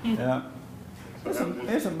different. Yeah. So that was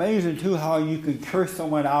It's amazing, too, how you could curse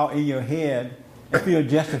someone out in your head and feel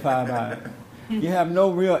justified by it. You have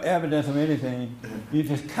no real evidence of anything. You're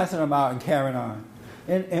just cussing them out and carrying on.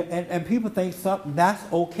 And people think that's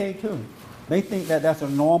okay, too. They think that that's a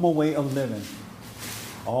normal way of living.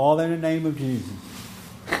 All in the name of Jesus.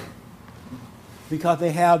 Because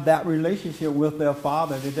they have that relationship with their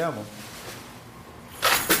father, the devil.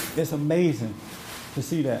 It's amazing to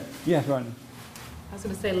see that. Yes, Rodney. I was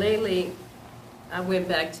going to say, lately, I went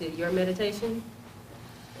back to your meditation,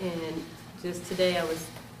 and just today I was,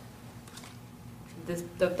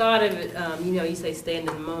 the thought of it, you say stay in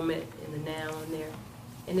the moment, in the now and there,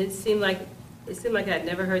 and it seemed like I'd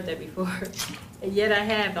never heard that before, and yet I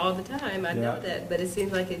have all the time, I know that, but it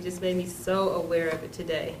seems like it just made me so aware of it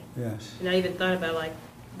today. Yes. And I even thought about, like,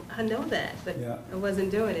 I know that, but Yeah. I wasn't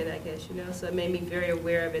doing it, I guess, so it made me very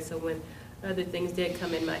aware of it, so when other things did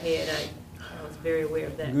come in my head, I was very aware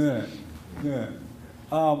of that. Good, good.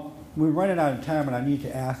 We're running out of time, and I need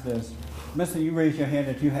to ask this. Mister, you raised your hand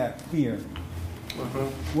that you have fear. Uh-huh.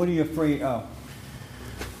 What are you afraid of?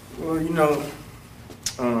 Well,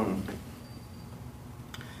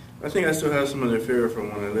 I think I still have some of the fear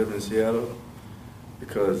from when I lived in Seattle,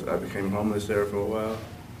 because I became homeless there for a while.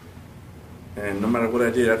 And no matter what I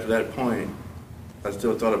did after that point, I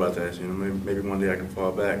still thought about that. Maybe one day I can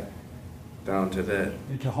fall back down to that.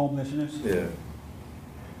 Into homelessness? Yeah.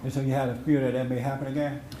 And so you had a fear that may happen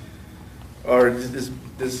again? Or I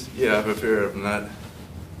have a fear of not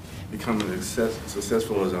becoming as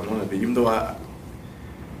successful as I want to be. Even though I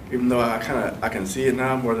can see it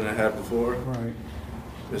now more than I have before. Right.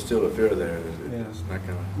 There's still a fear there. It's not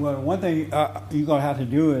gonna. Well, one thing you're going to have to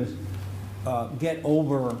do is get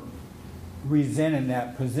over resenting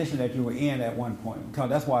that position that you were in at one point, because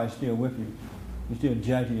that's why it's still with you. You still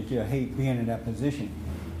judge it, you still hate being in that position.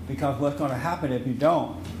 Because what's going to happen if you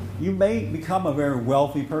don't, you may become a very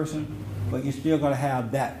wealthy person, but you're still going to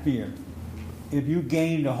have that fear. If you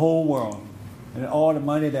gain the whole world and all the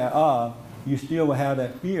money thereof, you still will have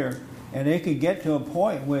that fear, and it can get to a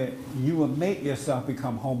point where you will make yourself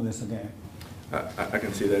become homeless again. I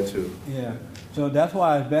can see that too. Yeah. So that's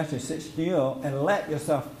why it's best to sit still and let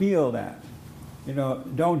yourself feel that.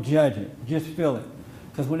 Don't judge it. Just feel it.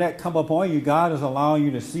 Because when that come up on you, God is allowing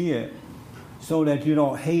you to see it so that you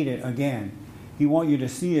don't hate it again. He wants you to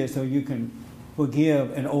see it so you can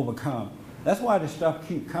forgive and overcome. That's why the stuff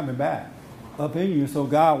keep coming back up in you. So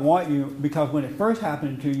God wants you, because when it first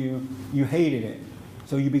happened to you, you hated it.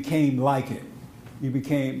 So you became like it. You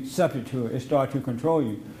became subject to it. It started to control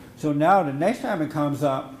you. So now the next time it comes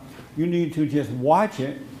up, you need to just watch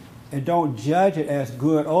it and don't judge it as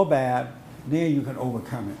good or bad. Then you can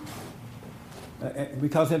overcome it.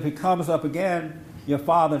 Because if it comes up again, your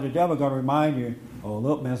father, the devil, is going to remind you, oh,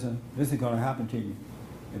 look, Mister, this is going to happen to you.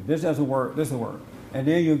 If this doesn't work, this will work. And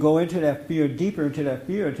then you go into that fear, deeper into that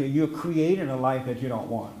fear, until you're creating a life that you don't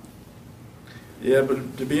want. Yeah,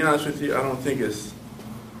 but to be honest with you, I don't think it's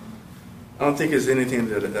anything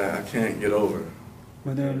that I can't get over.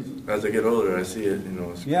 But then, as I get older, I see it,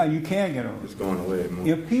 you can get over it. It's going away more.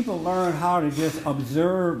 If people learn how to just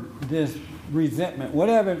observe this resentment,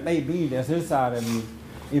 whatever it may be that's inside of you,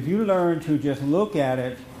 if you learn to just look at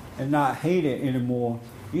it and not hate it anymore,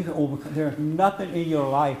 you can overcome. There's nothing in your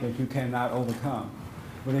life that you cannot overcome.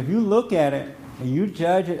 But if you look at it and you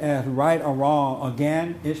judge it as right or wrong,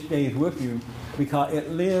 again, it stays with you because it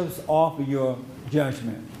lives off of your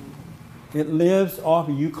judgment. It lives off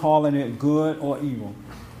of you calling it good or evil.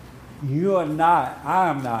 You are not, I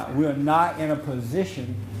am not, we are not in a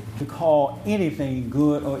position to call anything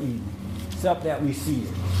good or evil, except that we see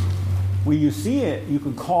it. When you see it, you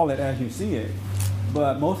can call it as you see it.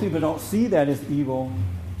 But most people don't see that as evil,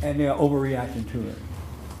 and they're overreacting to it.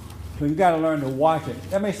 So you got to learn to watch it.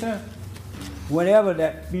 That makes sense? Whatever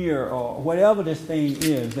that fear or whatever this thing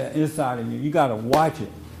is that inside of you, you got to watch it,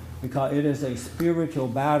 because it is a spiritual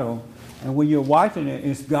battle. And when you're watching it,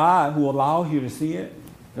 it's God who allows you to see it.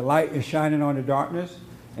 The light is shining on the darkness,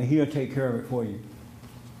 and He'll take care of it for you.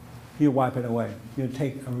 He'll wipe it away. He'll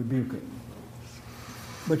take and rebuke it.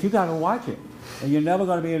 But you got to watch it. And you're never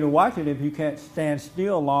going to be able to watch it if you can't stand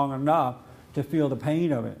still long enough to feel the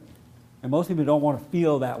pain of it. And most people don't want to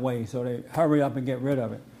feel that way, so they hurry up and get rid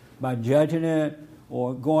of it by judging it,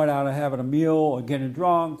 or going out and having a meal, or getting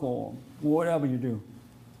drunk, or whatever you do.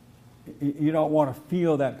 You don't want to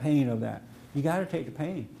feel that pain of that. You got to take the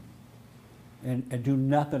pain and do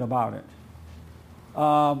nothing about it.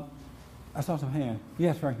 I saw some hands.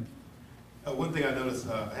 Yes, Frankie. One thing I noticed,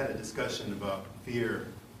 I had a discussion about fear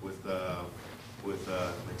with my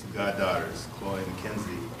two goddaughters, Chloe and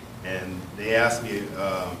Mackenzie, and they asked me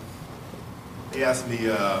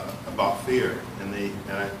about fear, and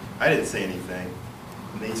I didn't say anything.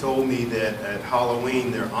 And they told me that at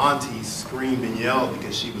Halloween their auntie screamed and yelled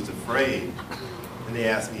because she was afraid. And they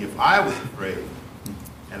asked me if I was afraid,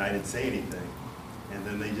 and I didn't say anything. And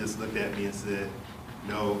then they just looked at me and said,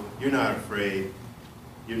 "No, you're not afraid.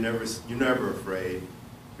 You're never afraid.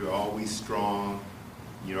 You're always strong.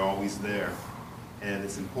 You're always there." And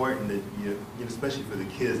it's important that you know, especially for the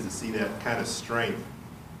kids, to see that kind of strength.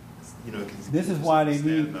 You know, this is why they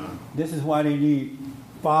need. This is why they need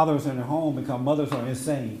fathers in the home, because mothers are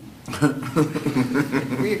insane.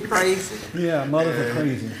 We're crazy. Yeah, mothers are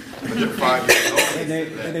crazy. But they're 5 years old.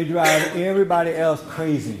 And they drive everybody else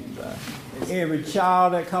crazy. Every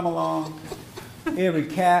child that come along, every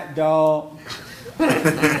cat, dog,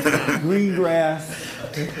 green grass,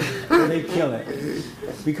 they kill it.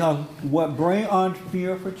 Because what brings on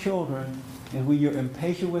fear for children is when you're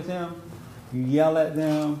impatient with them, you yell at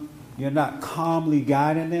them, you're not calmly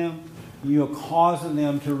guiding them, you're causing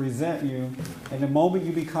them to resent you. And the moment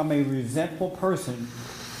you become a resentful person,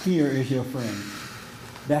 fear is your friend.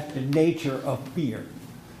 That's the nature of fear.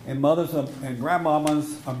 And mothers and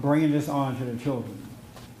grandmamas are bringing this on to the children.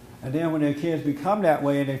 And then when their kids become that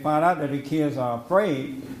way and they find out that the kids are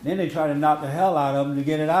afraid, then they try to knock the hell out of them to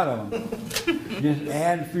get it out of them. Just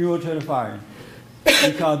add fuel to the fire.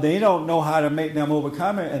 Because they don't know how to make them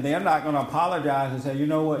overcome it, and they're not going to apologize and say, "You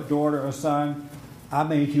know what, daughter or son, I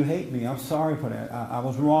made you hate me. I'm sorry for that. I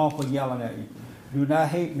was wrong for yelling at you. Do not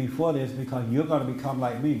hate me for this, because you're going to become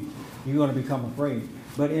like me. You're going to become afraid."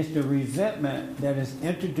 But it's the resentment that is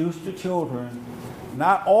introduced to children,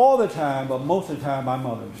 not all the time, but most of the time by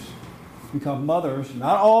mothers. Because mothers,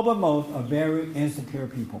 not all but most, are very insecure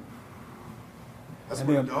people. That's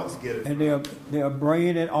where adults get it. And they're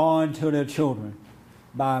bringing it on to their children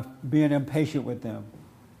by being impatient with them,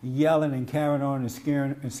 yelling and carrying on and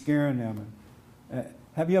scaring them.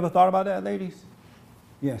 Have you ever thought about that, ladies?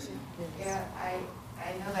 Yes. Yeah, I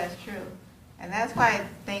know that's true. And that's why I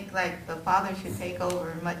think like the father should take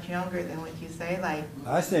over much younger than what you say. Like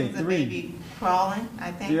I say the 3. baby crawling.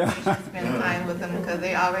 I think we should spend time with them because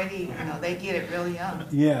they already, they get it really young.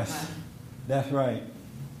 Yes, that's right.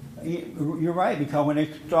 You're right, because when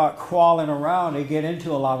they start crawling around, they get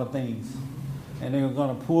into a lot of things. And they're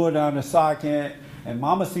going to pull down the socket, and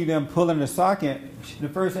mama see them pulling the socket, the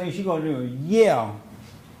first thing she's going to do is yell,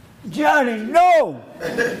 "Johnny, no!"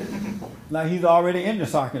 Like he's already in the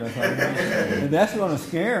socket or something. And that's going to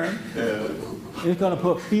scare him. It's going to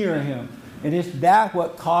put fear in him. And it's that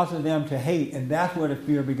what causes them to hate, and that's where the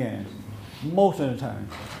fear begins. Most of the time.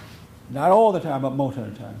 Not all the time, but most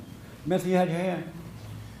of the time. Mister, you had your hand?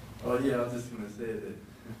 Oh, yeah, I was just going to say that.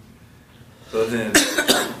 So then,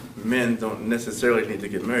 men don't necessarily need to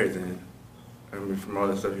get married then. I mean, from all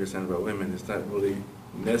the stuff you're saying about women, it's not really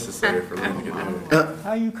necessary for men to get married.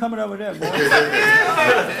 How you coming up with that, boy?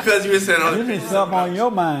 Because you were saying all this is something on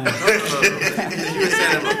your mind. No. You were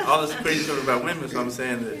saying all this crazy stuff about women, so I'm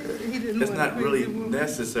saying that it's not really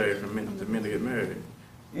necessary for men to get married.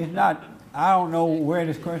 It's not. I don't know where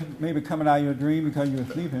this question may be coming out of your dream because you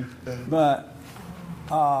were sleeping, but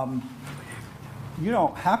you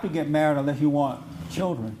don't have to get married unless you want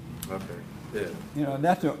children. Okay. Yeah.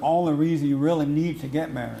 That's the only reason you really need to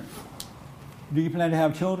get married. Do you plan to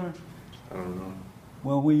have children? I don't know.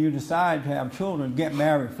 Well, when you decide to have children, get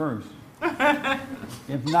married first.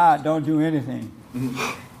 If not, don't do anything.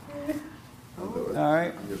 All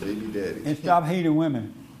right? Your baby daddy. And stop hating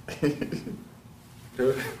women. What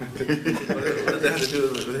does that have to do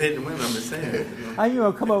with hating women? I'm just saying. How you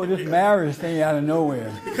gonna come up with this marriage thing out of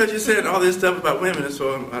nowhere? Because you said all this stuff about women,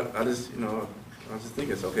 so I just, I was just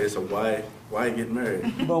thinking, okay, so why get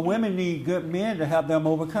married? But women need good men to help them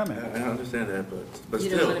overcome I it. understand that, but You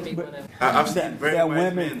don't still, want to be one of I've seen That- very that wise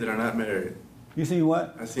women- men that are not married. You see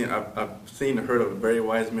what? I've seen and heard of very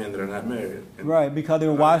wise men that are not married. And Right, because they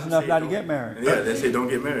were wise they enough say not to don't- get married. Yeah, they say don't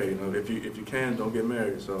get married. You know, if you can, don't get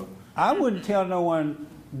married. So I wouldn't tell no one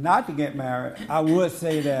not to get married. I would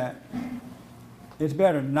say that it's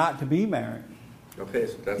better not to be married. okay,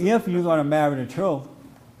 so that's If you're going to marry the truth,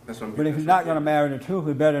 that's what I'm but if you're not going to marry the truth,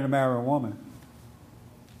 it's better to marry a woman.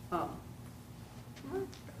 Oh.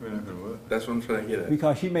 That's what I'm trying to get at.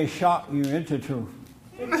 Because she may shock you into truth.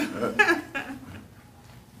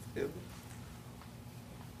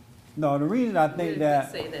 No, the reason I think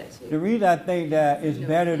that Say that too. the reason I think that it's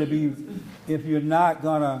better to be, if you're not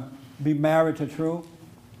gonna be married to truth,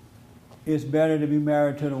 it's better to be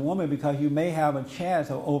married to the woman because you may have a chance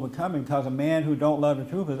of overcoming. Because a man who don't love the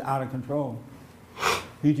truth is out of control.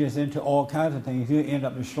 He's just into all kinds of things. He'll end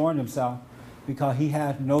up destroying himself because he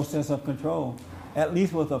has no sense of control. At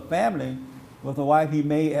least with a family, with a wife, he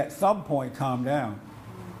may at some point calm down.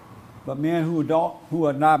 But men who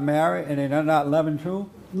are not married and they're not loving truth,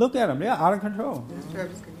 look at them. They're out of control. That's what I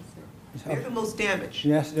was going to say. They're the most damaged.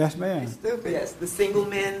 Yes, yes, ma'am. Yes, the single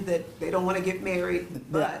men that they don't want to get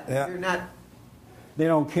married, but Yeah. they're not They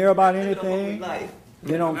don't care about living a holy anything. life.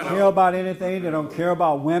 They don't care about anything. They don't care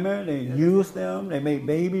about women. They use them. They make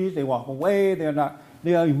babies. They walk away. They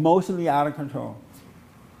are emotionally out of control.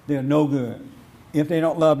 They're no good if they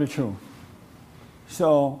don't love the truth.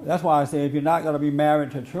 So that's why I say if you're not going to be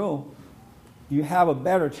married to truth, you have a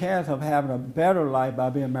better chance of having a better life by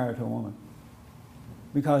being married to a woman.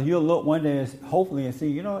 Because you'll look one day, hopefully, and see,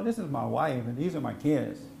 you know, this is my wife and these are my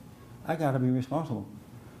kids. I got to be responsible.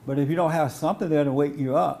 But if you don't have something there to wake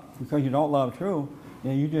you up because you don't love truth,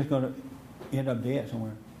 then you're just going to end up dead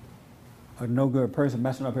somewhere. A no good person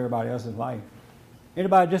messing up everybody else's life.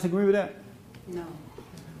 Anybody disagree with that? No.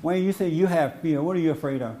 When you say you have fear, what are you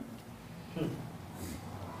afraid of? A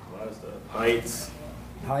lot of stuff. Heights.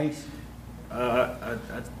 Heights? I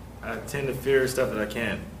tend to fear stuff that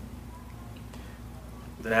I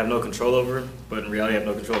have no control over, but in reality I have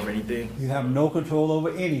no control over anything. You have no control over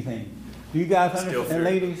anything. Do you guys Still understand, fear.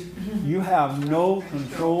 ladies? You have no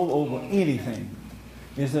control over anything.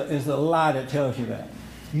 It's a lie that tells you that.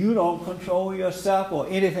 You don't control yourself or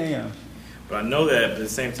anything else. But I know that, but at the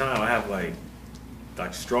same time I have like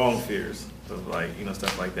strong fears of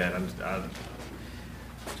stuff like that. I'm trying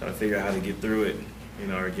to figure out how to get through it,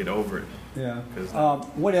 or get over it. Yeah. 'Cause-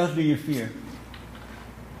 What else do you fear?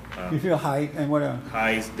 You feel height and what else?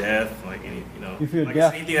 Heights, death, You feel like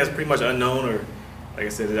death? anything that's pretty much unknown or, like I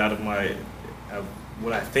said, is out of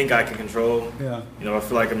what I think I can control. Yeah. I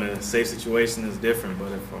feel like I'm in a safe situation is different,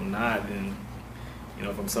 but if I'm not, then,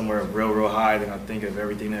 if I'm somewhere real high, then I think of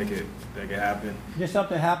everything that could happen. Did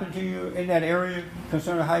something happen to you in that area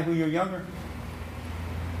concerning height when you were younger?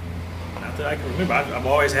 Not that I can remember. I've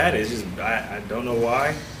always had it. It's just I don't know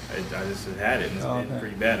why. I just had it, and it's been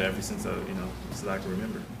pretty bad ever since since I can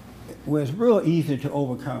remember. Well, it's real easy to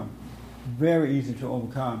overcome, very easy to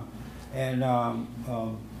overcome, and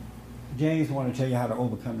James want to tell you how to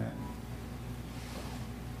overcome that.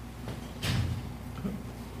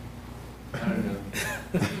 I don't know.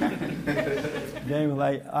 James was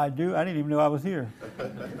like, I do. I didn't even know I was here.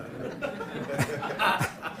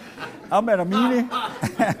 I'm at a meeting.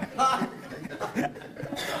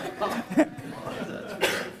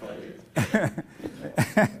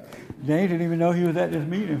 James didn't even know he was at this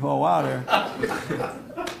meeting for a while there.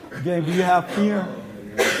 James, do you have fear?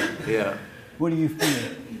 Yeah. What do you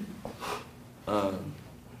fear?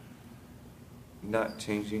 Not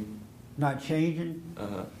changing. Not changing?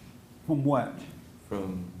 Uh-huh. From what?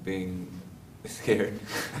 From being scared.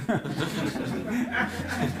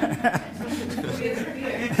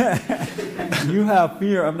 You have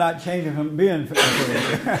fear of not changing from being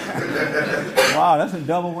afraid. Wow, that's a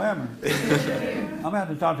double whammy. I'm going to have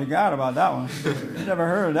to talk to God about that one. Never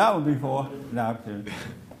heard of that one before. No, I'm kidding.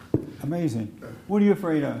 Amazing. What are you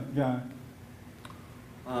afraid of, John?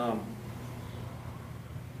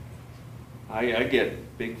 I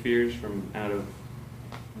get big fears from out of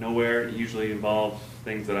nowhere. It usually involves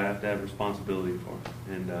things that I have to have responsibility for.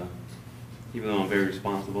 And even though I'm very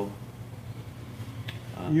responsible.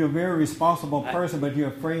 You're a very responsible person, but you're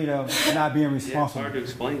afraid of not being Yeah, it's responsible. hard to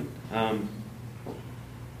explain. Yeah,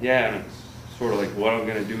 and it's sort of like what I'm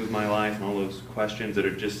going to do with my life and all those questions that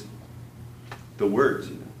are just the words,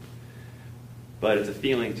 But it's a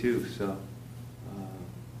feeling too, so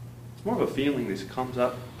it's more of a feeling that comes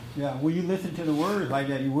up. Yeah, when you listen to the words like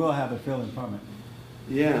that, you will have a feeling from it.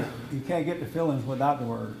 Yeah. You can't get the feelings without the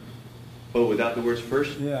word. Oh, without the words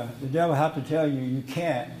first? Yeah, the devil have to tell you you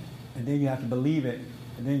can't, and then you have to believe it,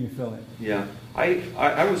 and then you feel it. Yeah.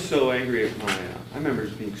 I was so angry at I remember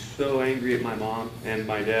being so angry at my mom and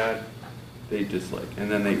my dad. They just like,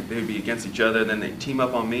 and then they'd be against each other, then they'd team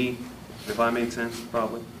up on me, if I make sense,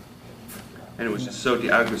 probably. And it was just so,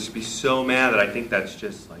 I would just be so mad that I think that's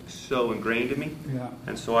just like so ingrained in me. Yeah.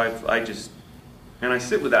 And so I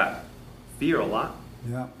sit with that fear a lot.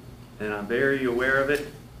 Yeah. And I'm very aware of it.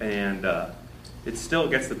 And it still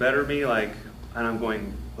gets the better of me, like, and I'm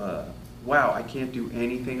going, wow, I can't do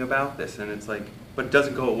anything about this. And it's like, but it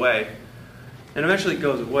doesn't go away. And eventually it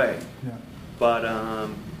goes away. Yeah.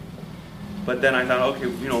 But then I thought, okay,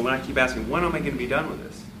 when I keep asking, when am I going to be done with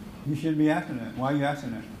this? You shouldn't be asking that. Why are you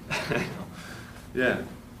asking that? Yeah.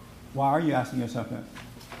 Why are you asking yourself that?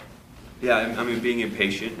 Yeah, I mean, being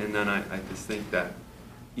impatient, and then I just think that,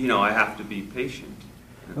 I have to be patient.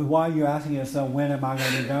 But why are you asking yourself, when am I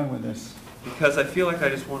going to be done with this? Because I feel like I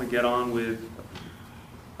just want to get on with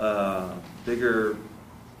bigger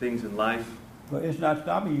things in life. But it's not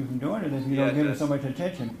stopping you from doing it if you don't give it so much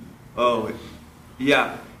attention. Oh,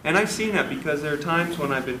 yeah. And I've seen that because there are times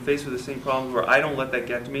when I've been faced with the same problems where I don't let that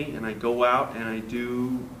get to me, and I go out and I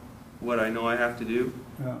do what I know I have to do.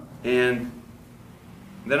 Yeah. And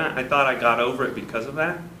then I thought I got over it because of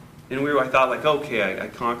that. And I thought, like, okay, I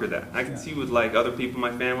conquered that. I can see with, like, other people in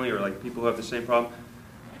my family or, like, people who have the same problem,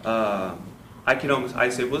 I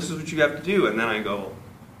say, well, this is what you have to do. And then I go,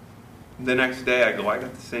 the next day I got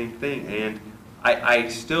the same thing. And I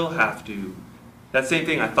still have to, that same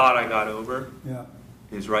thing I thought I got over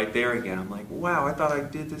is right there again. I'm like, wow, I thought I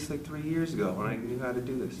did this like 3 years ago when I knew how to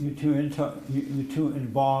do this. You're too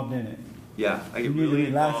involved in it. Yeah, I get you really need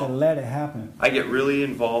to relax involved. and let it happen. I get really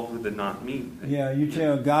involved with the not me thing. Yeah, you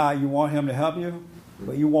tell God you want him to help you,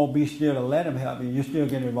 but you won't be still to let him help you. You still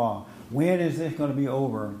get involved. When is this going to be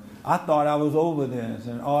over? I thought I was over this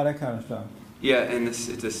and all that kind of stuff. Yeah, and it's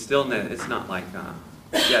a stillness. It's not like,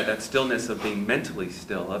 that stillness of being mentally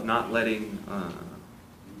still, of not letting, of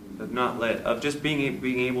just being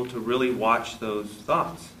able to really watch those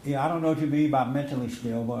thoughts. Yeah, I don't know what you mean by mentally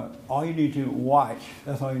still, but all you need to watch.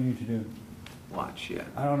 That's all you need to do. Watch, yeah.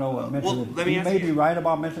 I don't know what mentally. Let me you ask may you. be right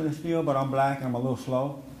about mentally still, but I'm black and I'm a little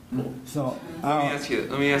slow. So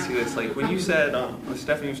Let me ask you this. Like when you said,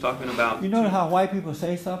 Stephanie was talking about. You know how white people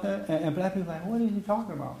say something and black people are like, what is he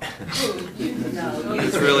talking about?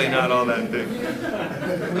 It's really not all that big.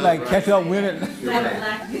 We like catch up with it.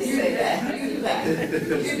 You say that. You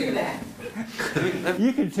do that.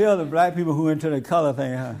 You can tell the black people who into the color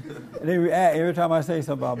thing, huh? They react every time I say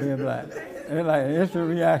something about being black. They're like instant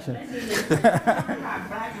reaction.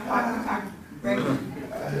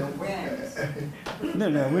 No,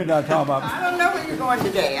 we're not talking about. I don't know where you're going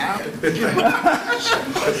today,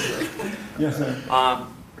 Yes, sir.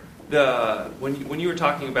 When you were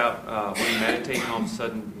talking about when you meditate, all of a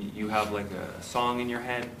sudden you have like a song in your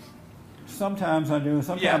head. Sometimes I do.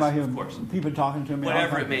 Sometimes Yes, I hear of course. people talking to me.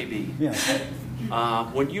 Whatever it may be. Yeah.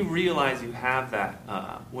 When you realize you have that,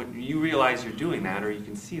 when you realize you're doing that, or you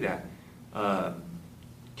can see that,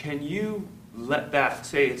 can you let that,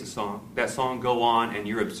 say it's a song, that song go on and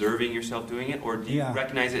you're observing yourself doing it, or do you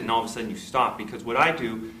recognize it and all of a sudden you stop? Because what I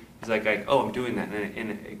do is like, I'm doing that,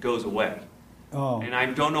 and it goes away. Oh. And I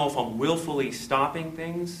don't know if I'm willfully stopping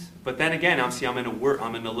things, but then again, I'm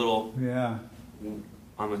in a little. Yeah.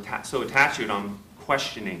 I'm so attached to it. I'm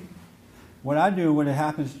questioning. What I do when it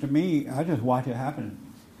happens to me, I just watch it happen.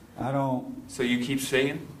 I don't. So you keep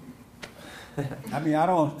singing? I mean, I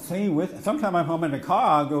don't sing with it. Sometimes if I'm in the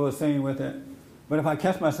car, I'll go and sing with it. But if I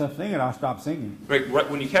catch myself singing, I'll stop singing. Right.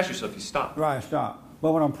 When you catch yourself, you stop. Right, I stop.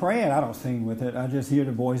 But when I'm praying, I don't sing with it. I just hear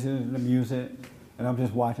the voices and the music, and I'm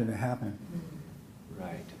just watching it happen.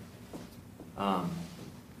 Right.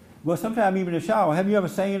 Well, sometimes even in the shower. Have you ever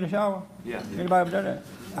sang in the shower? Yeah. Anybody ever done that?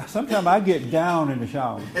 Sometimes I get down in the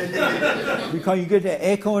shower. Because you get that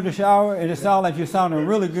echo in the shower, and it sounds like you're sounding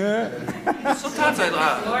really good. Sometimes I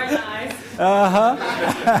laugh. More lies.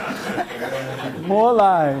 More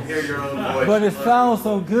lies. Hear your own voice. But it sounds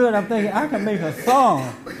so good, I'm thinking, I can make a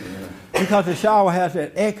song. Because the shower has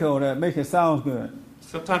that echo that makes it sound good.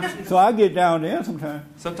 Sometimes. So I get down there sometimes.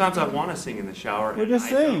 Sometimes I want to sing in the shower. Well, just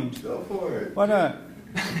sing. Go for it. Why not?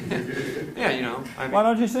 Yeah, why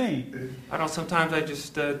don't you sing? I don't. Sometimes I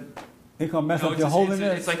just. It can mess up your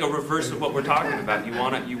holiness. It's like a reverse of what we're talking about. You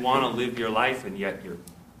want to live your life, and yet you're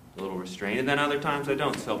a little restrained. And then other times I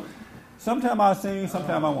don't. So. Sometimes I'll sing,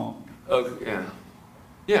 sometimes I won't. Yeah.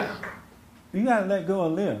 Yeah. You gotta let go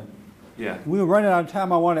and live. Yeah. We're running out of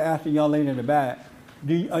time. I want to ask the young lady in the back.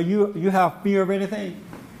 You have fear of anything?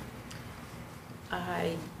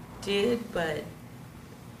 I did, but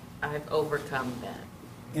I've overcome that.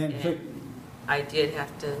 And so- I did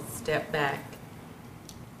have to step back.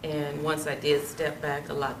 And once I did step back,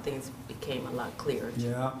 a lot of things became a lot clearer.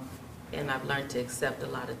 Yeah. And I've learned to accept a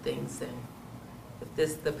lot of things. And if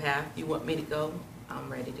this is the path you want me to go, I'm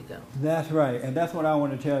ready to go. That's right, and that's what I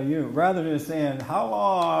want to tell you. Rather than saying, how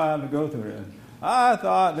long I have to go through this? I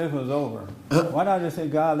thought this was over. Why not just say,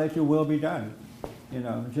 God, let your will be done? You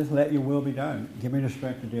know, just let your will be done. Give me the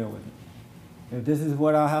strength to deal with it. If this is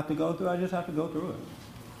what I have to go through, I just have to go through it.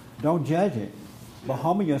 Don't judge it, but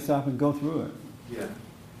humble yourself and go through it. Yeah.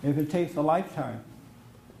 If it takes a lifetime.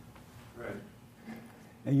 Right.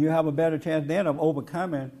 And you have a better chance then of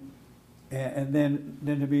overcoming, and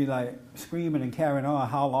then to be like screaming and carrying on.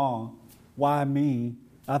 How long? Why me?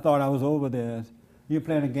 I thought I was over this. You're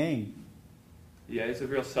playing a game. Yeah, it's a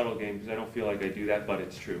real subtle game because I don't feel like I do that, but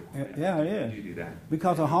it's true. Yeah, it is. You do that.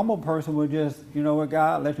 Because a humble person would just, you know what,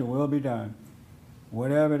 God, let your will be done.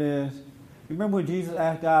 Whatever it is. You remember when Jesus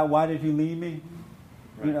asked God, why did you leave me?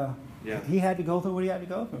 Right. You know, Yeah. he had to go through what he had to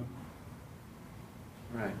go through.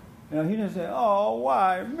 Right. You know, he didn't say, oh,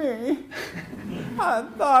 why me? I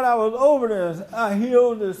thought I was over this. I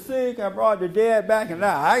healed the sick. I brought the dead back, and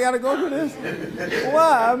now I got to go through this?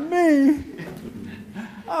 Why me?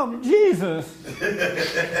 I'm Jesus.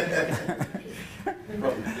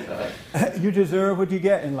 You deserve what you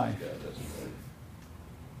get in life.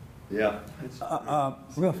 Yeah.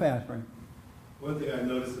 Real fast, Frank. One thing I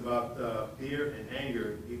noticed about fear and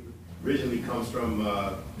anger, it originally comes from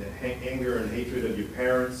the anger and hatred of your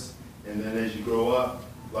parents, and then as you grow up,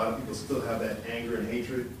 a lot of people still have that anger and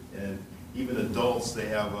hatred, and even adults, they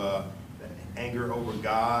have that anger over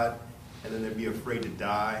God, and then they'd be afraid to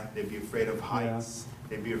die, they'd be afraid of heights,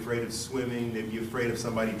 they'd be afraid of swimming, they'd be afraid of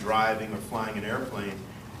somebody driving or flying an airplane,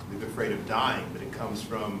 they'd be afraid of dying, but it comes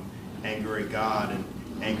from anger at God and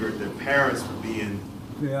anger at their parents for being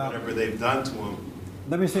whatever they've done to them.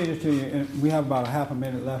 Let me say this to you, and we have about a half a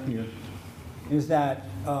minute left here, is that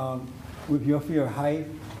with your fear of height,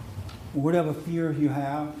 whatever fears you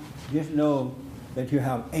have, just know that you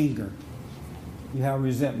have anger. You have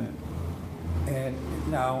resentment. And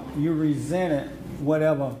now you resented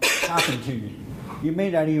whatever happened to you. You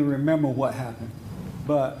may not even remember what happened,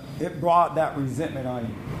 but it brought that resentment on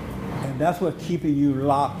you. And that's what's keeping you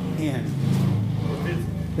locked in.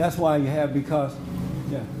 That's why you have, because,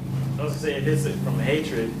 yeah. I was saying, if it's from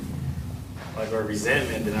hatred, like, or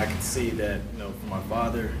resentment, then I can see that, you know, for my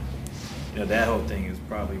father, you know, that whole thing is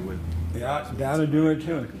probably what. Yeah, that'll do it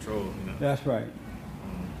too. Control, you know. That's right.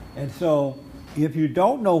 And so, if you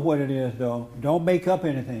don't know what it is, though, don't make up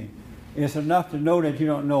anything. It's enough to know that you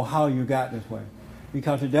don't know how you got this way,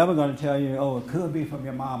 because the devil's going to tell you, oh, it could be from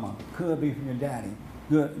your mama, could be from your daddy,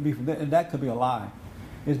 could be from that, and that could be a lie.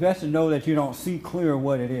 It's best to know that you don't see clear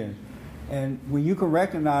what it is. And when you can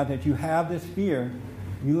recognize that you have this fear,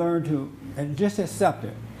 you learn to, and just accept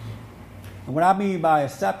it. And what I mean by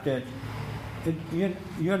accept it,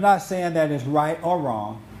 you're not saying that it's right or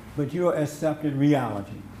wrong, but you're accepting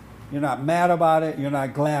reality. You're not mad about it, you're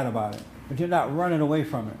not glad about it, but you're not running away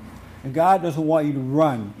from it. And God doesn't want you to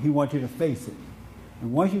run, He wants you to face it.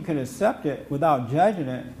 And once you can accept it without judging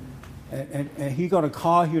it, and He's going to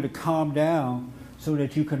cause you to calm down so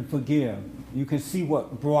that you can forgive. You can see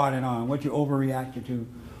what brought it on, what you overreacted to,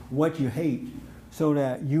 what you hate, so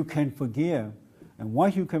that you can forgive. And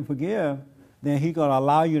once you can forgive, then He's going to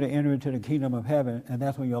allow you to enter into the kingdom of heaven, and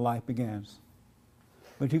that's when your life begins.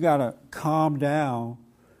 But you got to calm down.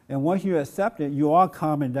 And once you accept it, you are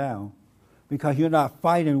calming down, because you're not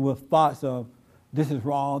fighting with thoughts of, this is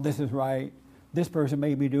wrong, this is right, this person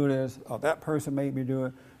made me do this, or that person made me do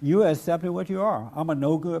it. You accepting what you are. I'm a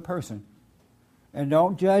no good person. And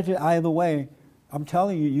don't judge it either way. I'm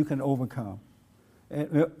telling you, you can overcome.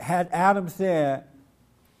 Had Adam said,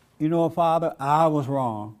 you know, Father, I was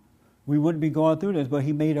wrong, we wouldn't be going through this, but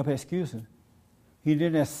he made up excuses. He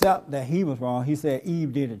didn't accept that he was wrong. He said,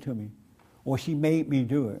 Eve did it to me, or she made me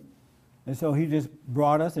do it. And so he just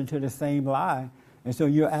brought us into the same lie. And so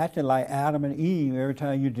you're acting like Adam and Eve every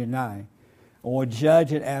time you deny or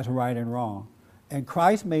judge it as right and wrong. And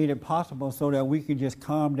Christ made it possible so that we could just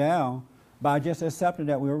calm down by just accepting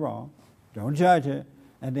that we were wrong. Don't judge it,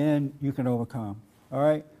 and then you can overcome. All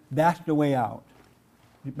right? That's the way out.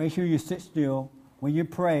 Make sure you sit still. When you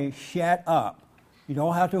pray, shut up. You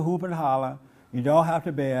don't have to hoop and holler. You don't have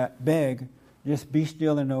to beg. Just be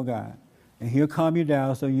still and know God. And He'll calm you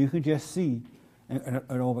down so you can just see and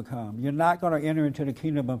overcome. You're not going to enter into the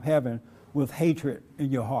kingdom of heaven with hatred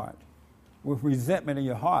in your heart, with resentment in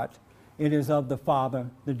your heart. It is of the father,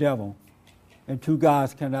 the devil. And two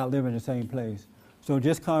gods cannot live in the same place. So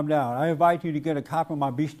just calm down. I invite you to get a copy of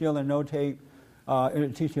my Be Still and Know tape.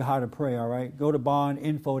 It'll teach you how to pray, all right? Go to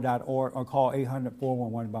bondinfo.org or call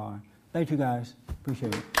 800-411-BOND. Thank you, guys.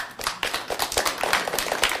 Appreciate it.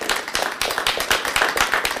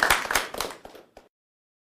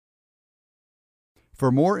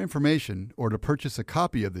 For more information or to purchase a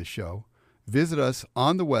copy of this show, visit us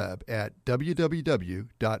on the web at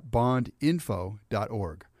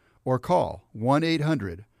www.bondinfo.org or call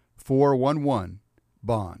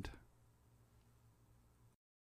 1-800-411-BOND.